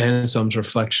well as Anselm's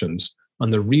reflections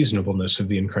on the reasonableness of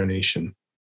the incarnation.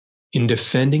 In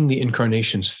defending the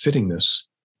incarnation's fittingness,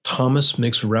 Thomas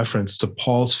makes reference to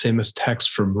Paul's famous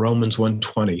text from Romans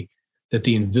 1:20, that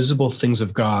the invisible things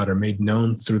of God are made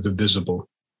known through the visible.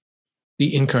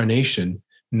 The incarnation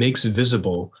makes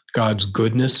visible God's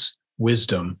goodness,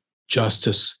 wisdom,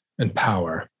 justice, and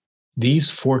power. These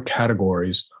four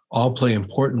categories all play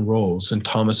important roles in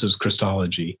Thomas's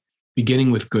Christology,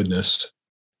 beginning with goodness.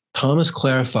 Thomas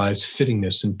clarifies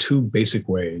fittingness in two basic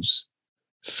ways.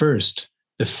 First,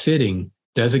 the fitting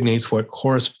designates what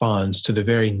corresponds to the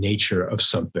very nature of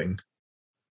something.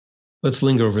 Let's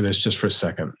linger over this just for a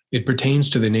second. It pertains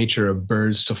to the nature of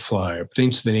birds to fly. It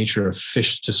pertains to the nature of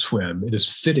fish to swim. It is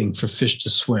fitting for fish to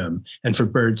swim and for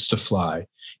birds to fly.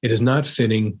 It is not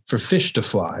fitting for fish to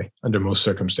fly under most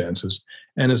circumstances,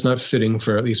 and is not fitting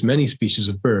for at least many species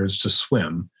of birds to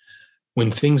swim. When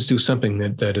things do something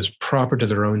that is proper to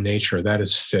their own nature, that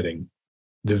is fitting.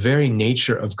 The very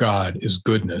nature of God is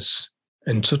goodness.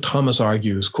 And so Thomas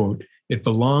argues, quote, it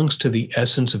belongs to the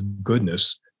essence of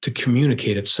goodness to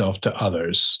communicate itself to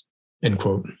others, end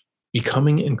quote.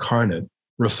 Becoming incarnate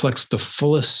reflects the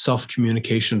fullest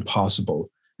self-communication possible,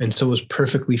 and so is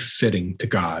perfectly fitting to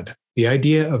God. The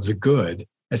idea of the good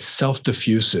as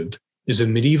self-diffusive is a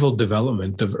medieval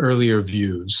development of earlier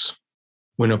views.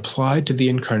 When applied to the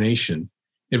incarnation,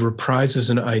 it reprises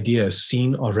an idea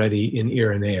seen already in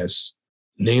Irenaeus,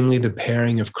 namely the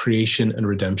pairing of creation and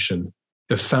redemption.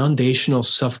 The foundational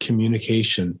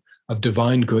self-communication of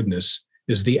divine goodness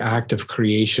is the act of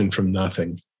creation from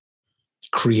nothing.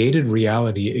 Created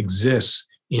reality exists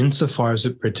insofar as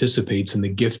it participates in the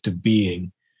gift of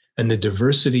being, and the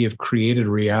diversity of created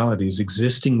realities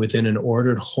existing within an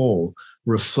ordered whole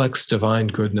reflects divine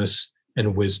goodness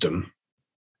and wisdom.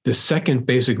 The second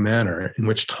basic manner in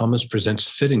which Thomas presents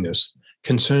fittingness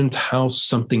concerns how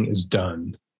something is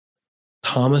done.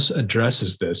 Thomas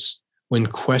addresses this when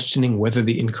questioning whether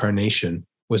the incarnation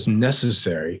was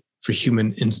necessary for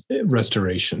human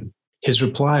restoration. His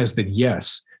reply is that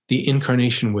yes, the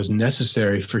incarnation was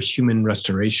necessary for human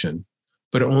restoration,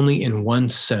 but only in one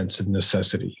sense of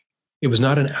necessity. It was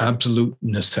not an absolute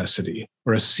necessity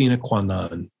or a sine qua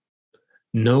non.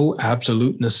 No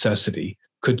absolute necessity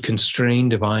could constrain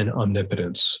divine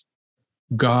omnipotence.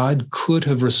 God could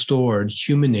have restored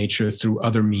human nature through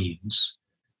other means,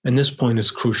 and this point is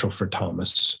crucial for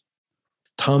Thomas.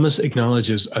 Thomas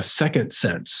acknowledges a second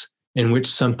sense in which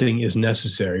something is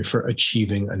necessary for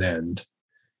achieving an end.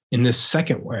 In this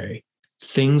second way,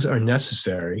 things are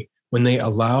necessary when they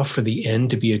allow for the end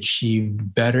to be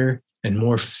achieved better and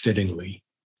more fittingly.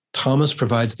 Thomas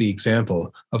provides the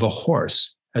example of a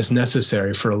horse as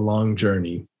necessary for a long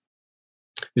journey.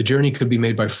 The journey could be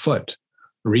made by foot,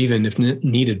 or even, if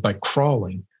needed, by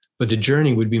crawling, but the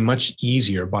journey would be much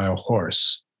easier by a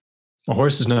horse. A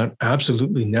horse is not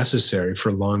absolutely necessary for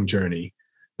a long journey,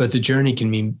 but the journey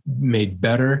can be made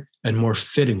better and more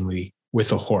fittingly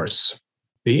with a horse.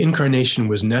 The incarnation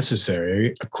was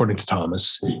necessary, according to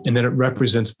Thomas, in that it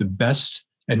represents the best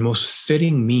and most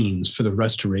fitting means for the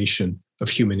restoration of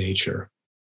human nature.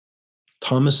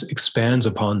 Thomas expands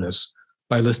upon this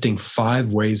by listing 5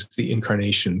 ways the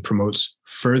incarnation promotes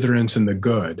furtherance in the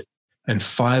good and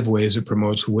 5 ways it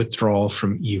promotes withdrawal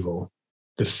from evil.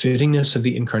 The fittingness of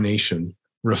the incarnation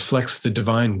reflects the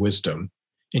divine wisdom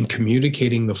in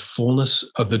communicating the fullness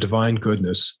of the divine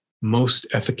goodness most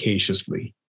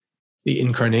efficaciously. The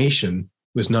incarnation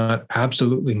was not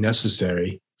absolutely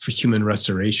necessary for human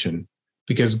restoration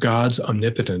because God's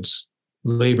omnipotence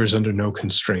labors under no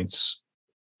constraints.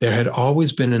 There had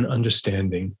always been an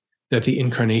understanding that the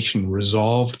incarnation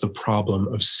resolved the problem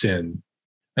of sin,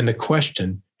 and the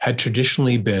question had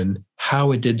traditionally been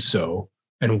how it did so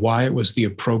and why it was the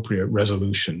appropriate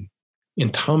resolution.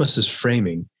 In Thomas's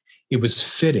framing, it was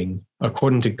fitting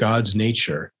according to God's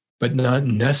nature, but not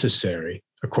necessary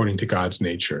according to God's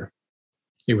nature.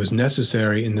 It was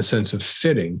necessary in the sense of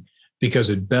fitting because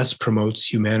it best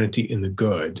promotes humanity in the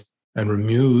good and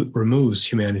removes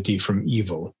humanity from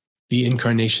evil. The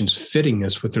incarnation's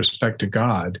fittingness with respect to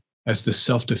God as the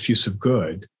self-diffusive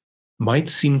good might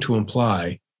seem to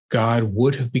imply God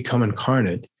would have become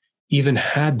incarnate even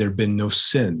had there been no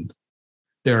sin.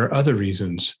 There are other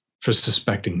reasons for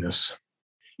suspecting this.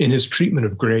 In his treatment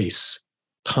of grace,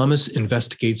 Thomas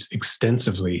investigates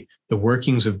extensively the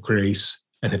workings of grace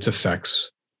and its effects.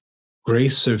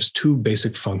 Grace serves 2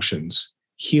 basic functions,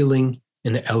 healing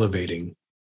and elevating.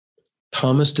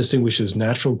 Thomas distinguishes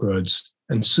natural goods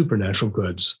and supernatural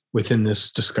goods within this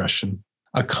discussion.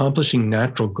 Accomplishing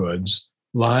natural goods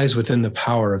lies within the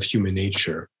power of human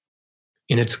nature.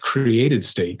 In its created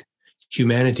state,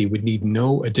 humanity would need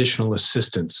no additional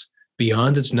assistance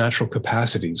beyond its natural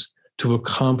capacities to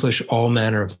accomplish all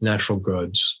manner of natural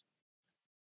goods.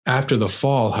 After the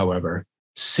fall, however,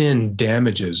 sin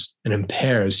damages and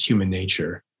impairs human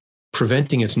nature,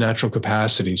 preventing its natural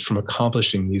capacities from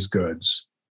accomplishing these goods.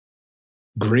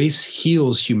 Grace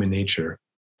heals human nature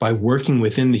by working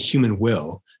within the human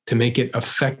will to make it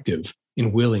effective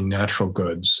in willing natural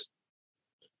goods.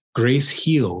 Grace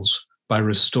heals by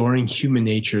restoring human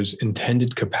nature's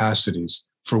intended capacities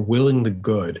for willing the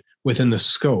good within the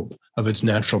scope of its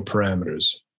natural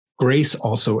parameters. Grace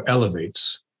also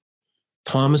elevates.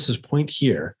 Thomas's point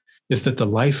here is that the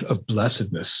life of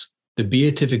blessedness, the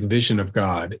beatific vision of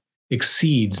God,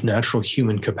 exceeds natural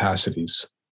human capacities.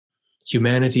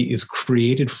 Humanity is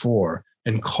created for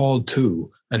and called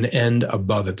to an end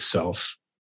above itself.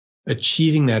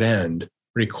 Achieving that end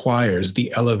requires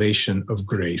the elevation of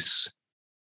grace.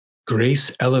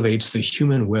 Grace elevates the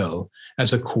human will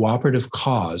as a cooperative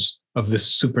cause of this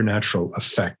supernatural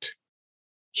effect.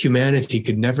 Humanity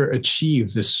could never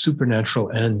achieve this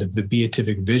supernatural end of the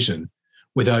beatific vision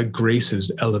without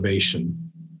grace's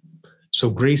elevation. So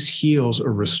grace heals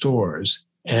or restores,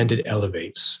 and it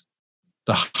elevates.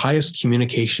 The highest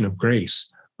communication of grace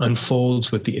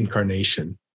unfolds with the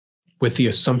incarnation, with the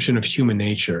assumption of human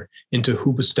nature into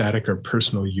hypostatic or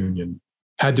personal union.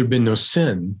 Had there been no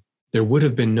sin, there would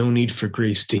have been no need for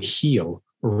grace to heal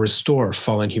or restore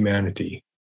fallen humanity.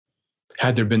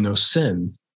 Had there been no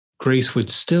sin, grace would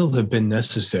still have been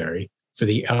necessary for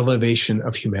the elevation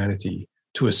of humanity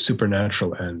to a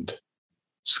supernatural end.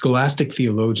 Scholastic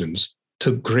theologians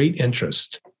took great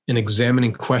interest in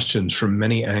examining questions from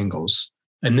many angles,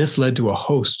 and this led to a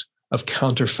host of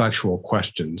counterfactual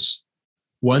questions.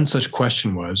 One such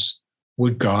question was,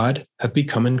 would God have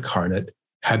become incarnate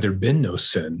had there been no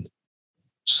sin?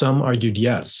 Some argued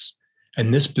yes,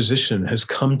 and this position has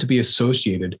come to be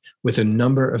associated with a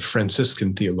number of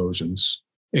Franciscan theologians.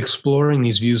 Exploring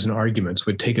these views and arguments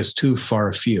would take us too far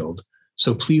afield,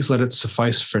 so please let it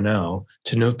suffice for now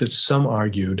to note that some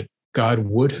argued God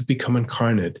would have become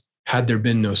incarnate had there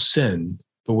been no sin,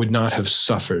 but would not have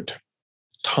suffered.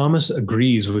 Thomas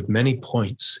agrees with many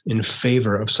points in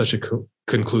favor of such a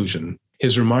conclusion.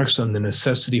 His remarks on the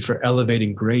necessity for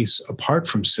elevating grace apart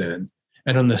from sin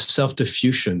and on the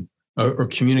self-diffusion or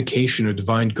communication of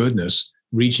divine goodness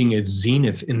reaching its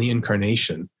zenith in the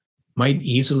incarnation might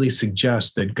easily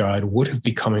suggest that God would have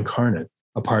become incarnate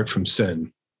apart from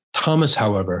sin. Thomas,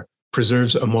 however,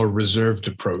 preserves a more reserved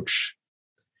approach.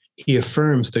 He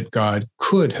affirms that God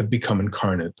could have become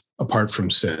incarnate apart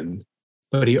from sin,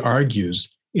 but he argues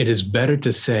it is better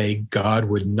to say God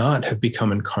would not have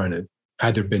become incarnate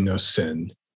had there been no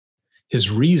sin.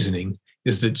 His reasoning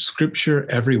is that Scripture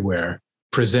everywhere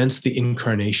presents the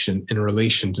incarnation in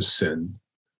relation to sin.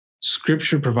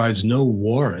 Scripture provides no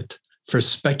warrant for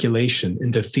speculation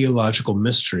into theological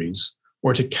mysteries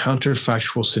or to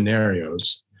counterfactual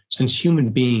scenarios, since human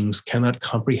beings cannot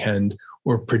comprehend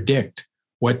or predict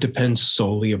what depends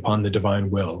solely upon the divine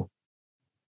will.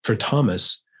 For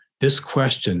Thomas, this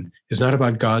question is not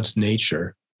about God's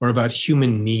nature or about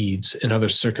human needs and other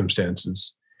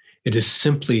circumstances. It is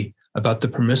simply about the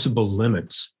permissible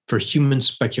limits for human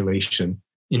speculation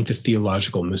into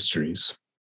theological mysteries.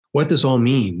 What this all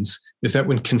means is that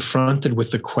when confronted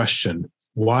with the question,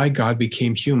 why God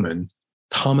became human,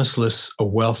 Thomas lists a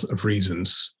wealth of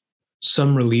reasons.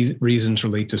 Some reasons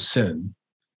relate to sin,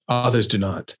 others do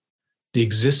not. The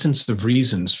existence of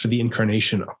reasons for the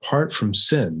incarnation apart from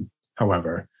sin,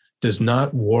 however, does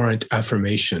not warrant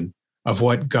affirmation of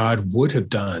what God would have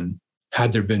done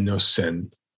had there been no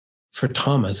sin. For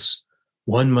Thomas,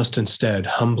 one must instead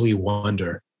humbly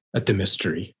wonder at the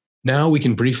mystery. Now we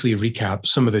can briefly recap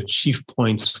some of the chief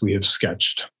points we have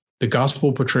sketched. The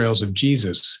gospel portrayals of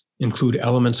Jesus include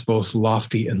elements both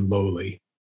lofty and lowly.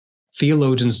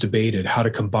 Theologians debated how to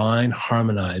combine,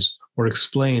 harmonize, or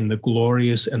explain the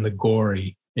glorious and the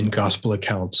gory in gospel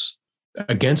accounts.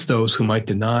 Against those who might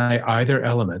deny either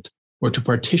element or to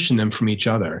partition them from each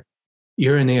other,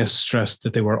 Irenaeus stressed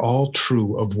that they were all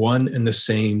true of one and the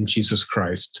same Jesus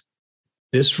Christ.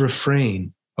 This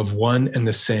refrain of one and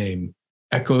the same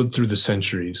echoed through the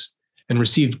centuries and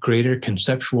received greater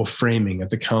conceptual framing at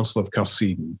the Council of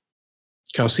Chalcedon.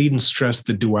 Chalcedon stressed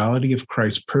the duality of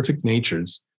Christ's perfect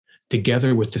natures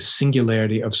together with the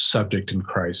singularity of subject in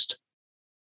Christ.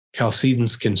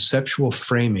 Chalcedon's conceptual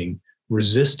framing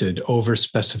resisted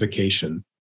over-specification,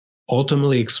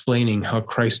 ultimately explaining how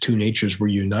Christ's two natures were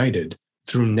united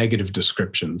through negative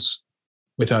descriptions,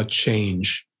 without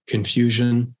change,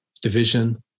 confusion,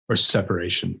 division, or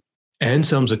separation.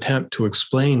 Anselm's attempt to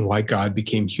explain why God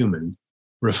became human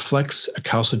reflects a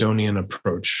Chalcedonian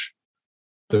approach.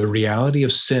 The reality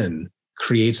of sin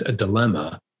creates a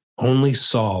dilemma only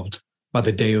solved by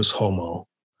the Deus Homo,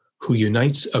 who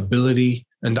unites ability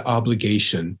and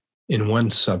obligation in one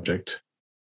subject.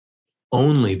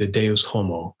 Only the Deus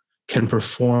Homo can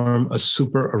perform a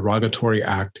supererogatory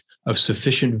act of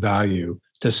sufficient value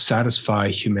to satisfy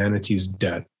humanity's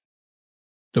debt.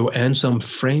 Though Anselm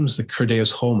frames the Cur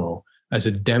Deus Homo as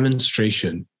a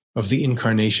demonstration of the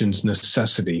incarnation's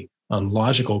necessity on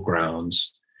logical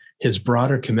grounds, his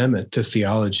broader commitment to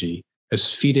theology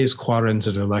as fides quaerens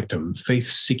ad electum,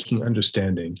 faith-seeking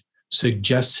understanding,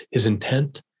 suggests his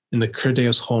intent in the Cur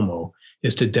Deus Homo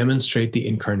is to demonstrate the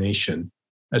incarnation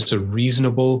as a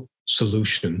reasonable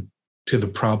solution to the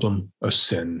problem of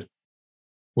sin.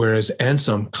 Whereas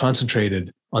Anselm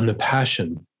concentrated on the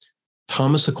passion,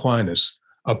 Thomas Aquinas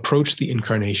approached the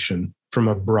incarnation from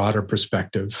a broader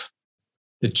perspective.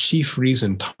 The chief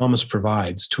reason Thomas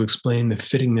provides to explain the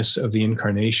fittingness of the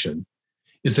incarnation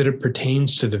is that it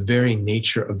pertains to the very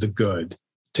nature of the good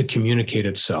to communicate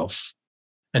itself,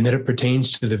 and that it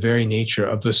pertains to the very nature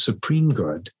of the supreme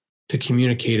good to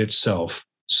communicate itself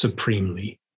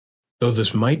supremely. Though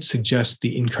this might suggest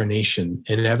the incarnation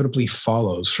inevitably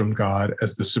follows from God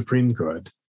as the supreme good,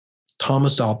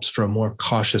 Thomas opts for a more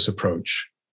cautious approach.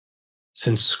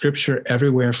 Since Scripture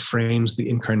everywhere frames the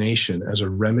incarnation as a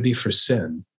remedy for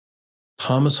sin,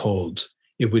 Thomas holds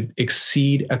it would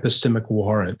exceed epistemic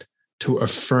warrant to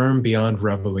affirm beyond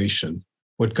revelation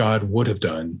what God would have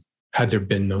done had there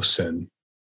been no sin.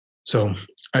 So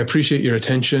I appreciate your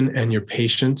attention and your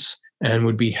patience, and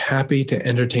would be happy to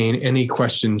entertain any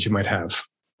questions you might have.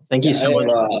 Thank you so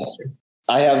much.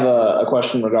 I have a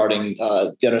question regarding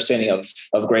the understanding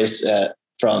of grace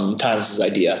from Thomas's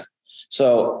idea.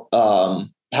 So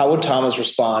how would Thomas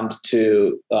respond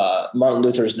to Martin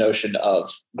Luther's notion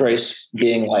of grace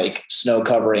being like snow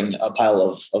covering a pile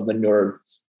of manure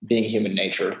being human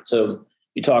nature? So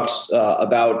you talked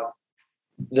about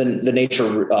the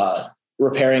nature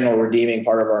repairing or redeeming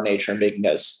part of our nature and making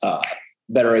us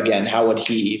better again. How would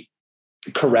he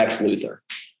correct Luther?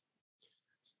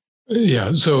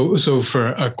 Yeah, so for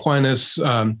Aquinas,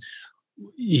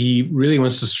 he really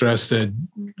wants to stress that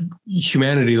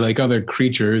humanity, like other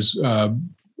creatures,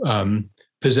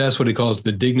 possess what he calls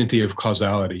the dignity of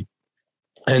causality.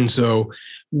 And so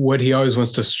what he always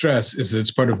wants to stress is that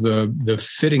it's part of the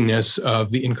fittingness of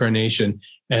the incarnation.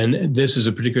 And this is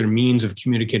a particular means of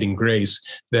communicating grace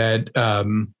that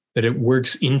it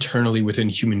works internally within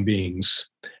human beings.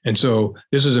 And so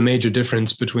this is a major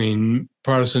difference between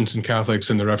Protestants and Catholics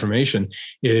in the Reformation,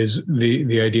 is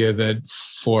the idea that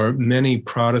for many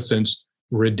Protestants,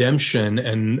 redemption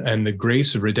and the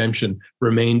grace of redemption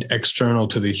remained external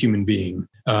to the human being.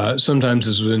 Sometimes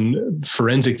this was in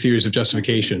forensic theories of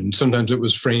justification. Sometimes it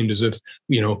was framed as if,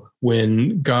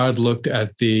 when God looked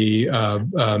at the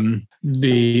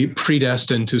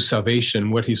predestined to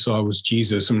salvation, what he saw was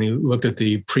Jesus. And when he looked at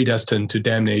the predestined to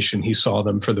damnation, he saw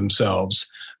them for themselves.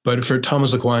 But for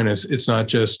Thomas Aquinas, it's not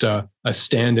just a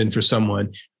stand-in for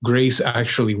someone. Grace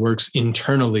actually works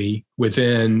internally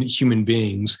within human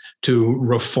beings to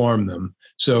reform them.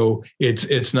 So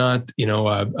it's not,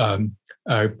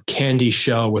 a candy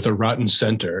shell with a rotten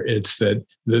center. It's that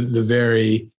the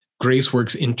very grace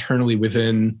works internally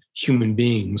within human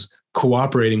beings,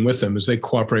 cooperating with them as they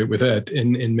cooperate with it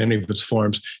in many of its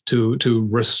forms to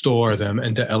restore them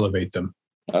and to elevate them.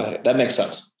 Okay, that makes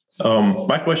sense.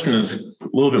 My question is a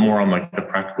little bit more on like the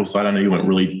practical side. I know you went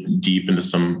really deep into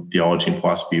some theology and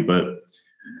philosophy, but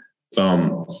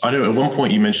I know at one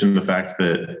point you mentioned the fact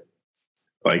that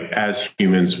like as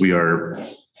humans, we are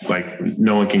like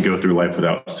no one can go through life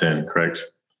without sin, correct?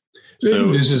 So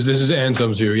this is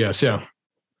Anselm's view. Yes. Yeah.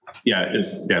 Yeah.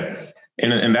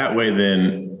 And in that way,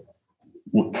 then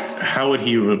how would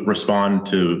he respond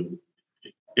to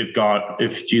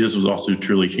if Jesus was also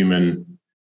truly human?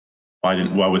 Why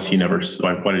did he never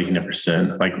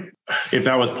sin? Like, if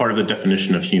that was part of the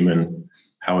definition of human,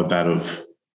 how would that have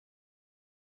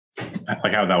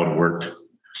worked?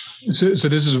 So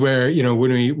this is where,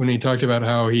 when he talked about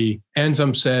how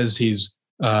Anselm says he's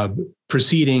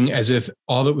proceeding as if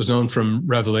all that was known from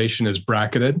Revelation is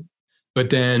bracketed, but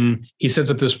then he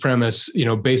sets up this premise,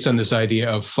 based on this idea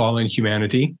of fallen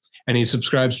humanity, and he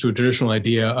subscribes to a traditional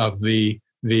idea of the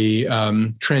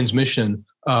transmission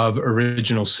of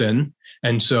original sin.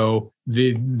 And so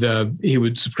he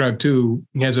would subscribe to,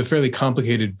 he has a fairly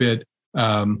complicated bit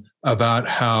about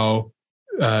how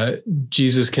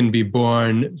Jesus can be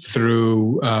born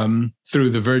through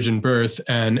the virgin birth,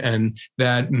 and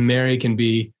that Mary can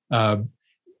be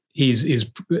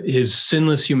his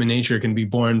sinless human nature can be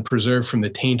born preserved from the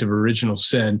taint of original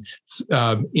sin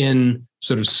in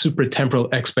sort of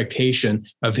supratemporal expectation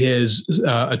of his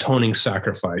atoning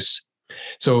sacrifice.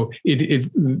 So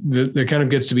it kind of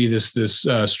gets to be this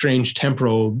strange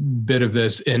temporal bit of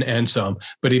this in Anselm,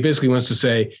 but he basically wants to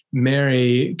say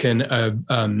Mary can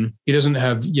he doesn't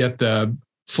have yet the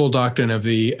full doctrine of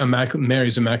the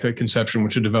Mary's Immaculate Conception,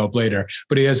 which would develop later,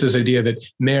 but he has this idea that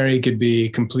Mary could be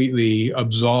completely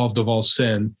absolved of all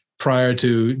sin prior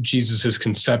to Jesus's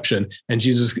conception, and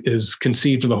Jesus is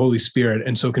conceived of the Holy Spirit,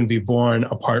 and so can be born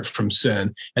apart from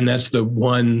sin, and that's the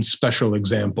one special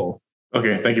example.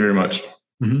 Okay, thank you very much.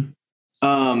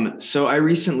 Mm-hmm. So I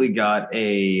recently got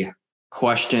a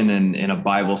question in a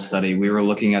Bible study. We were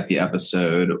looking at the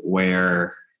episode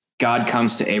where God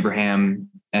comes to Abraham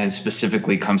and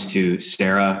specifically comes to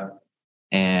Sarah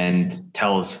and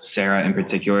tells Sarah in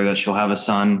particular that she'll have a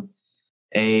son.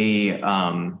 A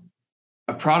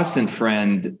Protestant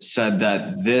friend said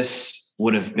that this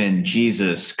would have been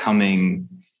Jesus coming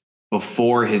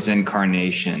before his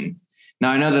incarnation.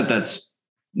 Now, I know that that's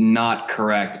not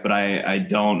correct, but I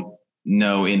don't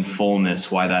know in fullness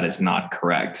why that is not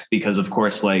correct, because of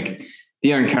course, like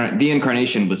the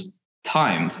incarnation was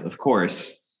timed, of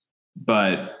course,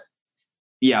 but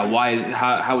yeah,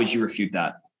 how would you refute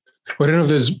that? Well, I don't know if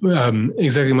there's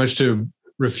exactly much to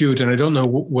refute, and I don't know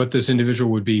what this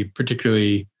individual would be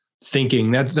particularly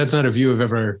thinking. That's not a view I've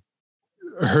ever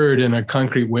heard in a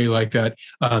concrete way like that.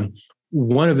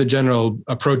 One of the general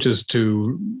approaches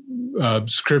to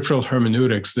scriptural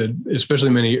hermeneutics that especially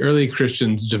many early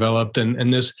Christians developed,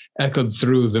 and this echoed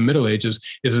through the Middle Ages,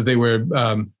 is that they were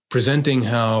presenting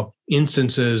how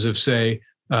instances of, say,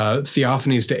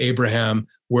 theophanies to Abraham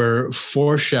were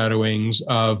foreshadowings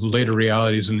of later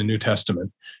realities in the New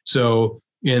Testament. So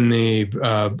in the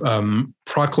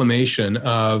proclamation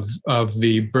of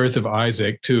the birth of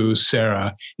Isaac to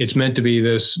Sarah, it's meant to be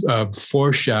this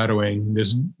foreshadowing,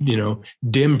 this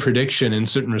dim prediction in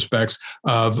certain respects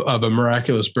of a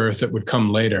miraculous birth that would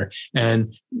come later,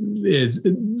 and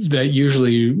that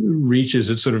usually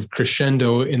reaches its sort of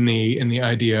crescendo in the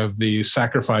idea of the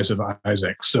sacrifice of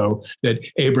Isaac. So that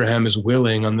Abraham is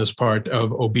willing on this part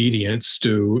of obedience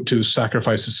to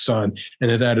sacrifice his son,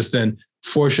 and that is then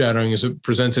foreshadowing is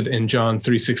presented in John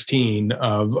 3:16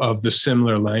 of the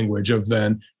similar language of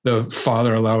then the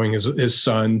Father allowing his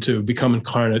Son to become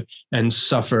incarnate and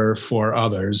suffer for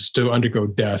others, to undergo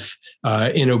death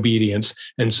in obedience.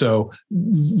 And so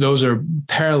those are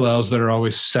parallels that are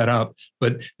always set up,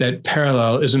 but that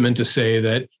parallel isn't meant to say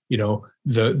that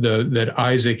that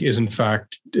Isaac is in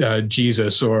fact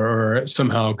Jesus or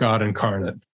somehow God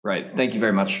incarnate. Right. Thank you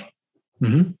very much.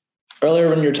 Mm-hmm. Earlier,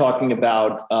 when you're talking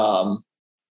about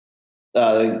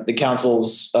the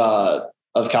councils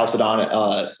of Chalcedon,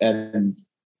 and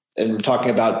we're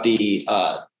talking about the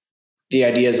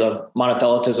ideas of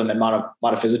monothelitism and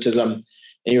monophysitism, and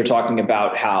you were talking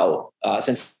about how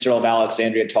St. Cyril of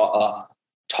Alexandria taught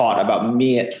about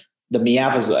the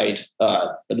Miaphysite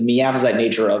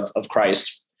nature of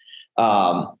Christ,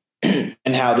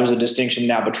 and how there's a distinction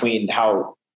now between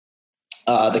how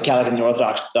the Catholic and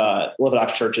the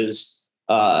Orthodox churches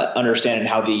understand, and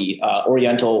how the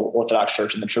Oriental Orthodox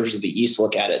Church and the churches of the East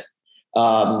look at it.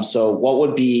 So what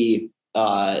would be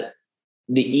the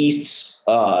East's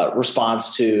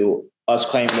response to us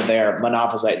claiming that they're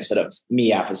Monophysite instead of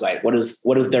Miaphysite?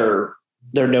 What is their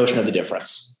notion of the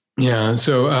difference? Yeah.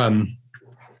 So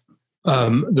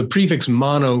the prefix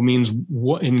mono means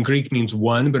in Greek means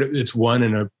one, but it's one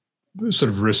in a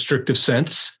sort of restrictive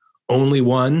sense. Only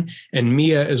one, and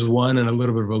Mia is one in a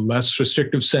little bit of a less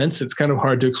restrictive sense. It's kind of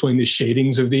hard to explain the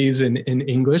shadings of these in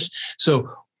English. So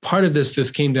part of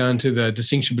this came down to the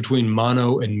distinction between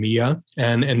mono and Mia,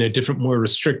 and their different, more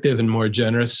restrictive and more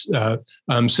generous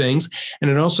sayings. And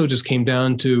it also just came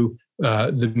down to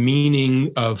the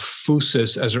meaning of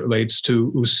phusis as it relates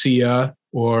to ousia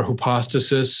or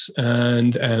hypostasis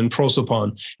and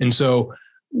prosopon. And so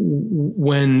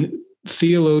when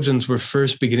theologians were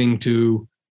first beginning to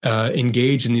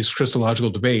engage in these Christological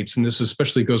debates, and this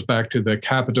especially goes back to the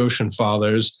Cappadocian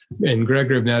Fathers and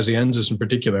Gregory of Nazianzus in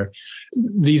particular,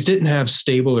 these didn't have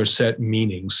stable or set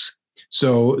meanings.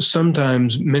 So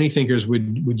sometimes many thinkers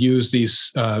would use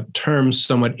these terms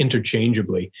somewhat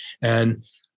interchangeably. And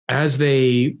as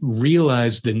they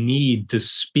realized the need to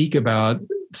speak about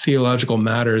theological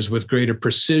matters with greater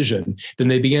precision, then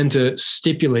they began to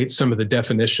stipulate some of the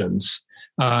definitions.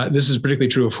 This is particularly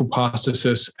true of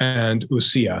hypostasis and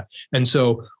ousia. And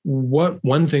so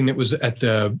one thing that was at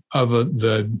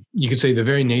you could say the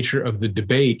very nature of the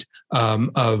debate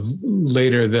of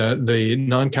later the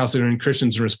non-Chalcedonian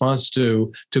Christians in response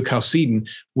to Chalcedon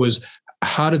was,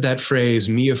 how did that phrase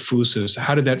mia phusis,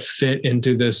 how did that fit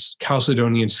into this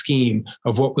Chalcedonian scheme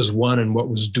of what was one and what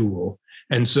was dual?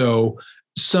 And so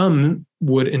some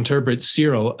would interpret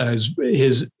Cyril as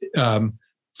his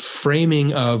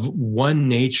framing of one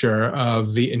nature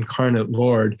of the incarnate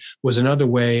Lord was another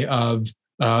way of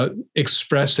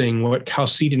expressing what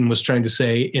Chalcedon was trying to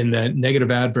say in the negative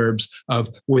adverbs of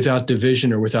without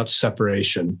division or without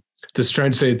separation. Just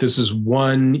trying to say that this is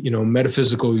one,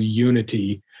 metaphysical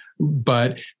unity,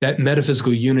 but that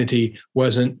metaphysical unity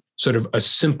wasn't sort of a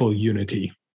simple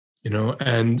unity,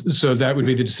 and so that would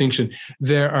be the distinction.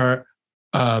 There are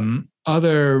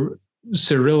other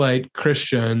Cyrillite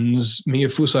Christians,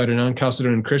 Miaphysite or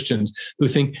non-Chalcedonian Christians, who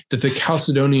think that the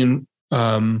Chalcedonian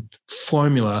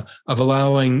formula of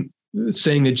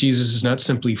saying that Jesus is not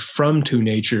simply from two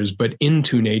natures, but in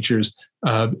two natures,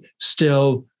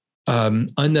 still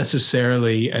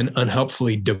unnecessarily and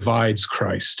unhelpfully divides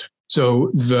Christ.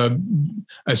 So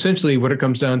essentially what it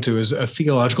comes down to is a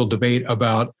theological debate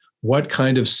about what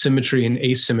kind of symmetry and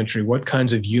asymmetry, what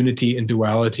kinds of unity and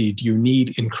duality do you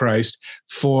need in Christ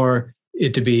for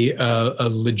it to be a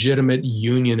legitimate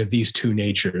union of these two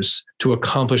natures to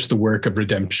accomplish the work of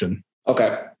redemption?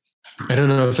 Okay. I don't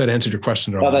know if that answered your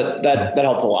question at all. No, that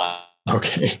helped a lot.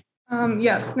 Okay.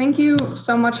 Yes, thank you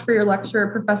so much for your lecture,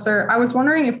 Professor. I was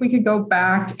wondering if we could go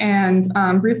back and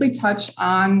briefly touch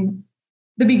on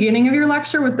the beginning of your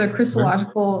lecture with the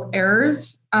Christological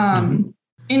errors.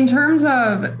 In terms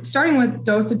of starting with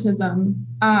Docetism,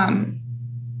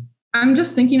 I'm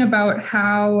just thinking about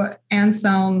how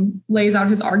Anselm lays out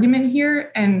his argument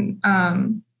here and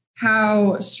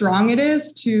how strong it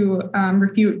is to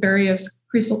refute various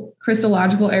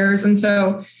Christological errors. And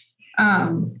so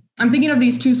I'm thinking of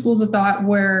these two schools of thought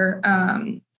where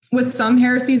with some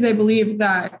heresies, they believe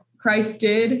that Christ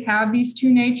did have these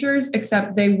two natures,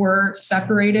 except they were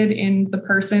separated in the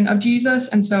person of Jesus.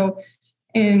 And so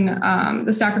in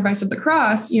the sacrifice of the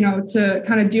cross, to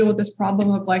kind of deal with this problem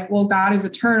of like, well, God is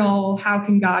eternal. How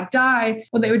can God die?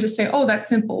 Well, they would just say, oh, that's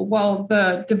simple. Well,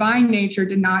 the divine nature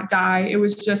did not die. It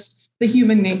was just the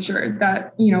human nature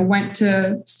that, went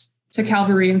to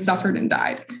Calvary and suffered and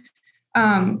died.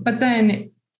 But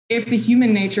then if the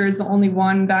human nature is the only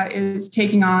one that is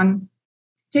taking on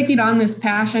this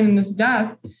passion and this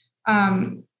death,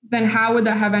 then how would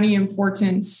that have any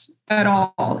importance at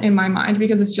all in my mind?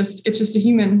 Because it's just a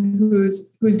human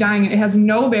who's dying. It has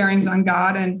no bearings on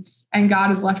God, and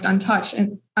God is left untouched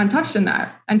in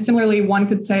that. And similarly, one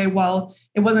could say, well,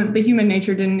 it wasn't the human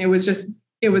nature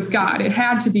it was God. It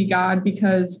had to be God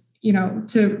because,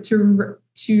 to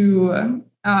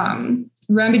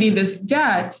remedy this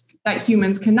debt that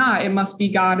humans cannot, it must be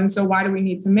God. And so why do we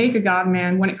need to make a God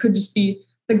man when it could just be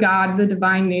the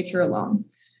divine nature alone?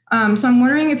 So I'm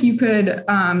wondering if you could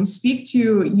speak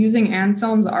to using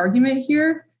Anselm's argument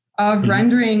here of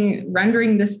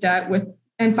rendering this debt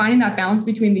and finding that balance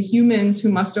between the humans who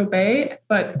must obey,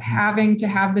 but having to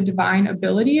have the divine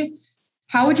ability.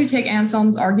 How would you take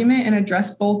Anselm's argument and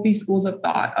address both these schools of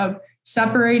thought of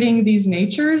separating these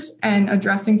natures and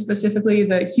addressing specifically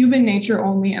the human nature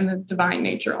only and the divine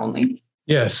nature only?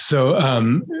 Yes.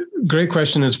 So great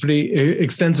question. It's a pretty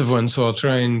extensive one. So I'll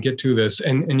try and get to this.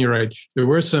 And you're right. There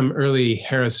were some early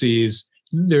heresies.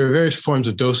 There are various forms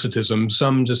of Docetism.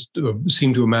 Some just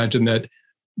seem to imagine that,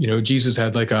 Jesus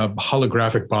had like a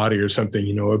holographic body or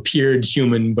something, appeared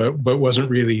human, but wasn't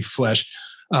really flesh.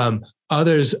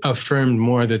 Others affirmed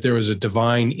more that there was a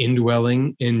divine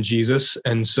indwelling in Jesus.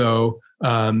 And so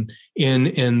in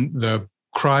the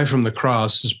cry from the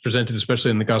cross is presented,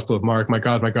 especially in the Gospel of Mark, my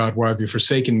God, why have you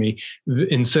forsaken me?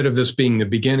 Instead of this being the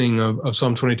beginning of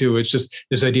Psalm 22, it's just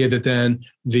this idea that then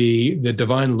the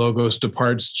divine logos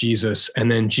departs Jesus,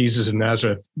 and then Jesus of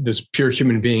Nazareth, this pure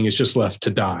human being, is just left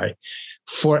to die.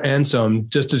 For Anselm,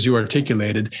 just as you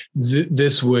articulated,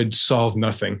 this would solve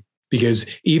nothing. Because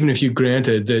even if you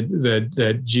granted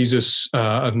that Jesus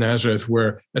of Nazareth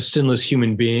were a sinless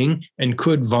human being and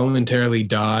could voluntarily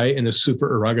die in a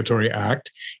supererogatory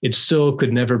act, it still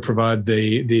could never provide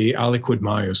the aliquid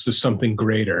maius, the something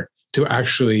greater, to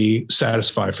actually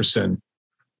satisfy for sin.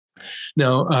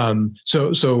 Now,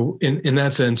 so in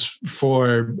that sense,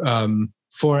 for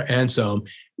Anselm,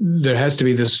 there has to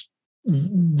be this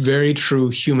very true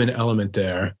human element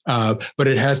there, but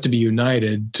it has to be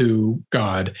united to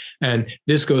God. And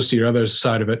this goes to your other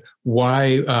side of it.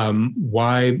 Why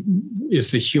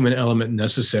is the human element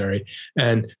necessary?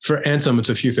 And for Anselm, it's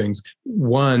a few things.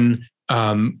 One,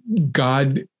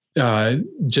 God,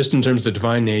 just in terms of the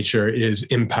divine nature, is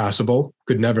impassible,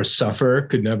 could never suffer,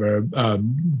 could never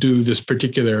do this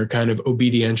particular kind of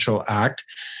obediential act.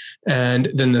 And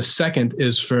then the second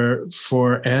is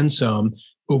for Anselm,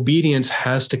 obedience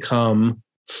has to come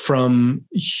from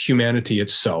humanity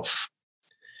itself.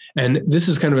 And this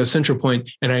is kind of a central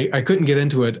point, and I couldn't get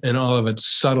into it in all of its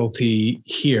subtlety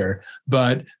here,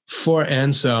 but for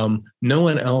Anselm, no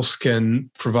one else can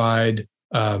provide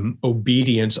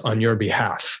obedience on your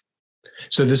behalf.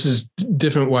 So this is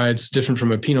different, why it's different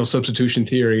from a penal substitution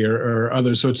theory or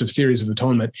other sorts of theories of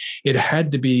atonement. It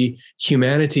had to be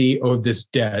humanity owed this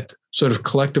debt, sort of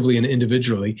collectively and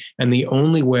individually. And the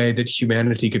only way that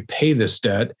humanity could pay this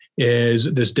debt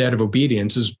is this debt of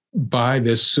obedience, is by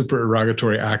this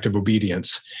supererogatory act of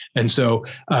obedience. And so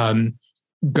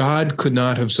God could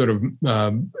not have sort of,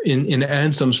 in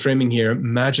Anselm's framing here,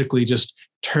 magically just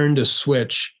turned a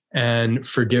switch and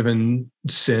forgiven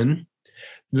sin.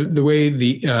 The way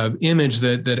the image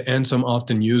that Anselm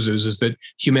often uses is that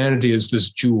humanity is this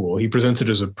jewel. He presents it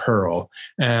as a pearl,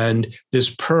 and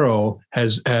this pearl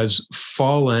has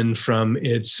fallen from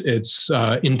its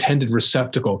intended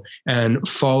receptacle and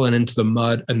fallen into the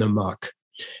mud and the muck.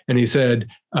 And he said,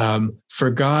 for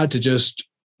God to just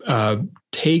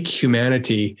take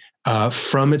humanity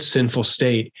from its sinful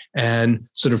state and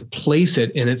sort of place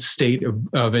it in its state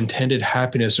of intended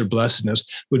happiness or blessedness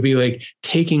would be like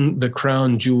taking the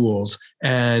crown jewels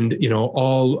and,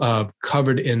 all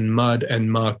covered in mud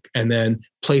and muck, and then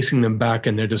placing them back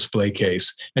in their display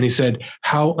case. And he said,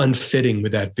 how unfitting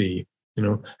would that be?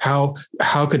 How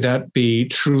could that be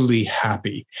truly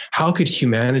happy? How could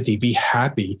humanity be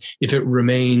happy if it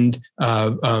remained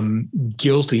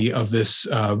guilty of this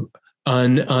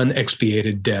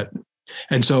unexpiated debt?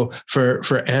 And so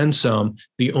for Anselm,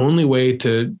 the only way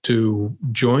to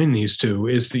join these two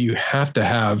is that you have to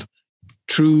have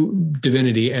true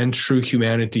divinity and true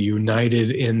humanity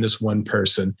united in this one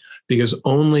person, because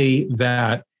only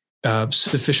that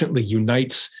sufficiently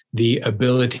unites the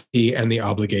ability and the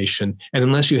obligation. And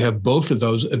unless you have both of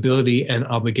those, ability and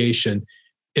obligation,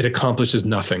 it accomplishes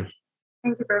nothing.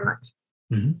 Thank you very much.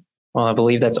 Mm-hmm. Well, I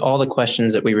believe that's all the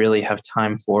questions that we really have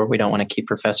time for. We don't want to keep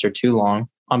Professor too long.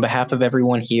 On behalf of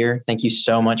everyone here, thank you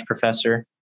so much, Professor.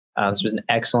 This was an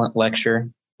excellent lecture.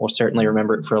 We'll certainly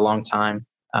remember it for a long time.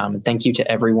 And thank you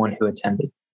to everyone who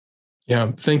attended.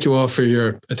 Yeah, thank you all for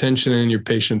your attention and your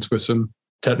patience with some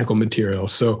technical material.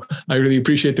 So I really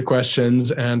appreciate the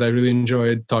questions, and I really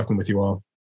enjoyed talking with you all.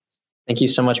 Thank you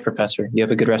so much, Professor. You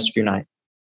have a good rest of your night.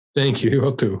 Thank you. You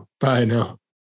all too. Bye now.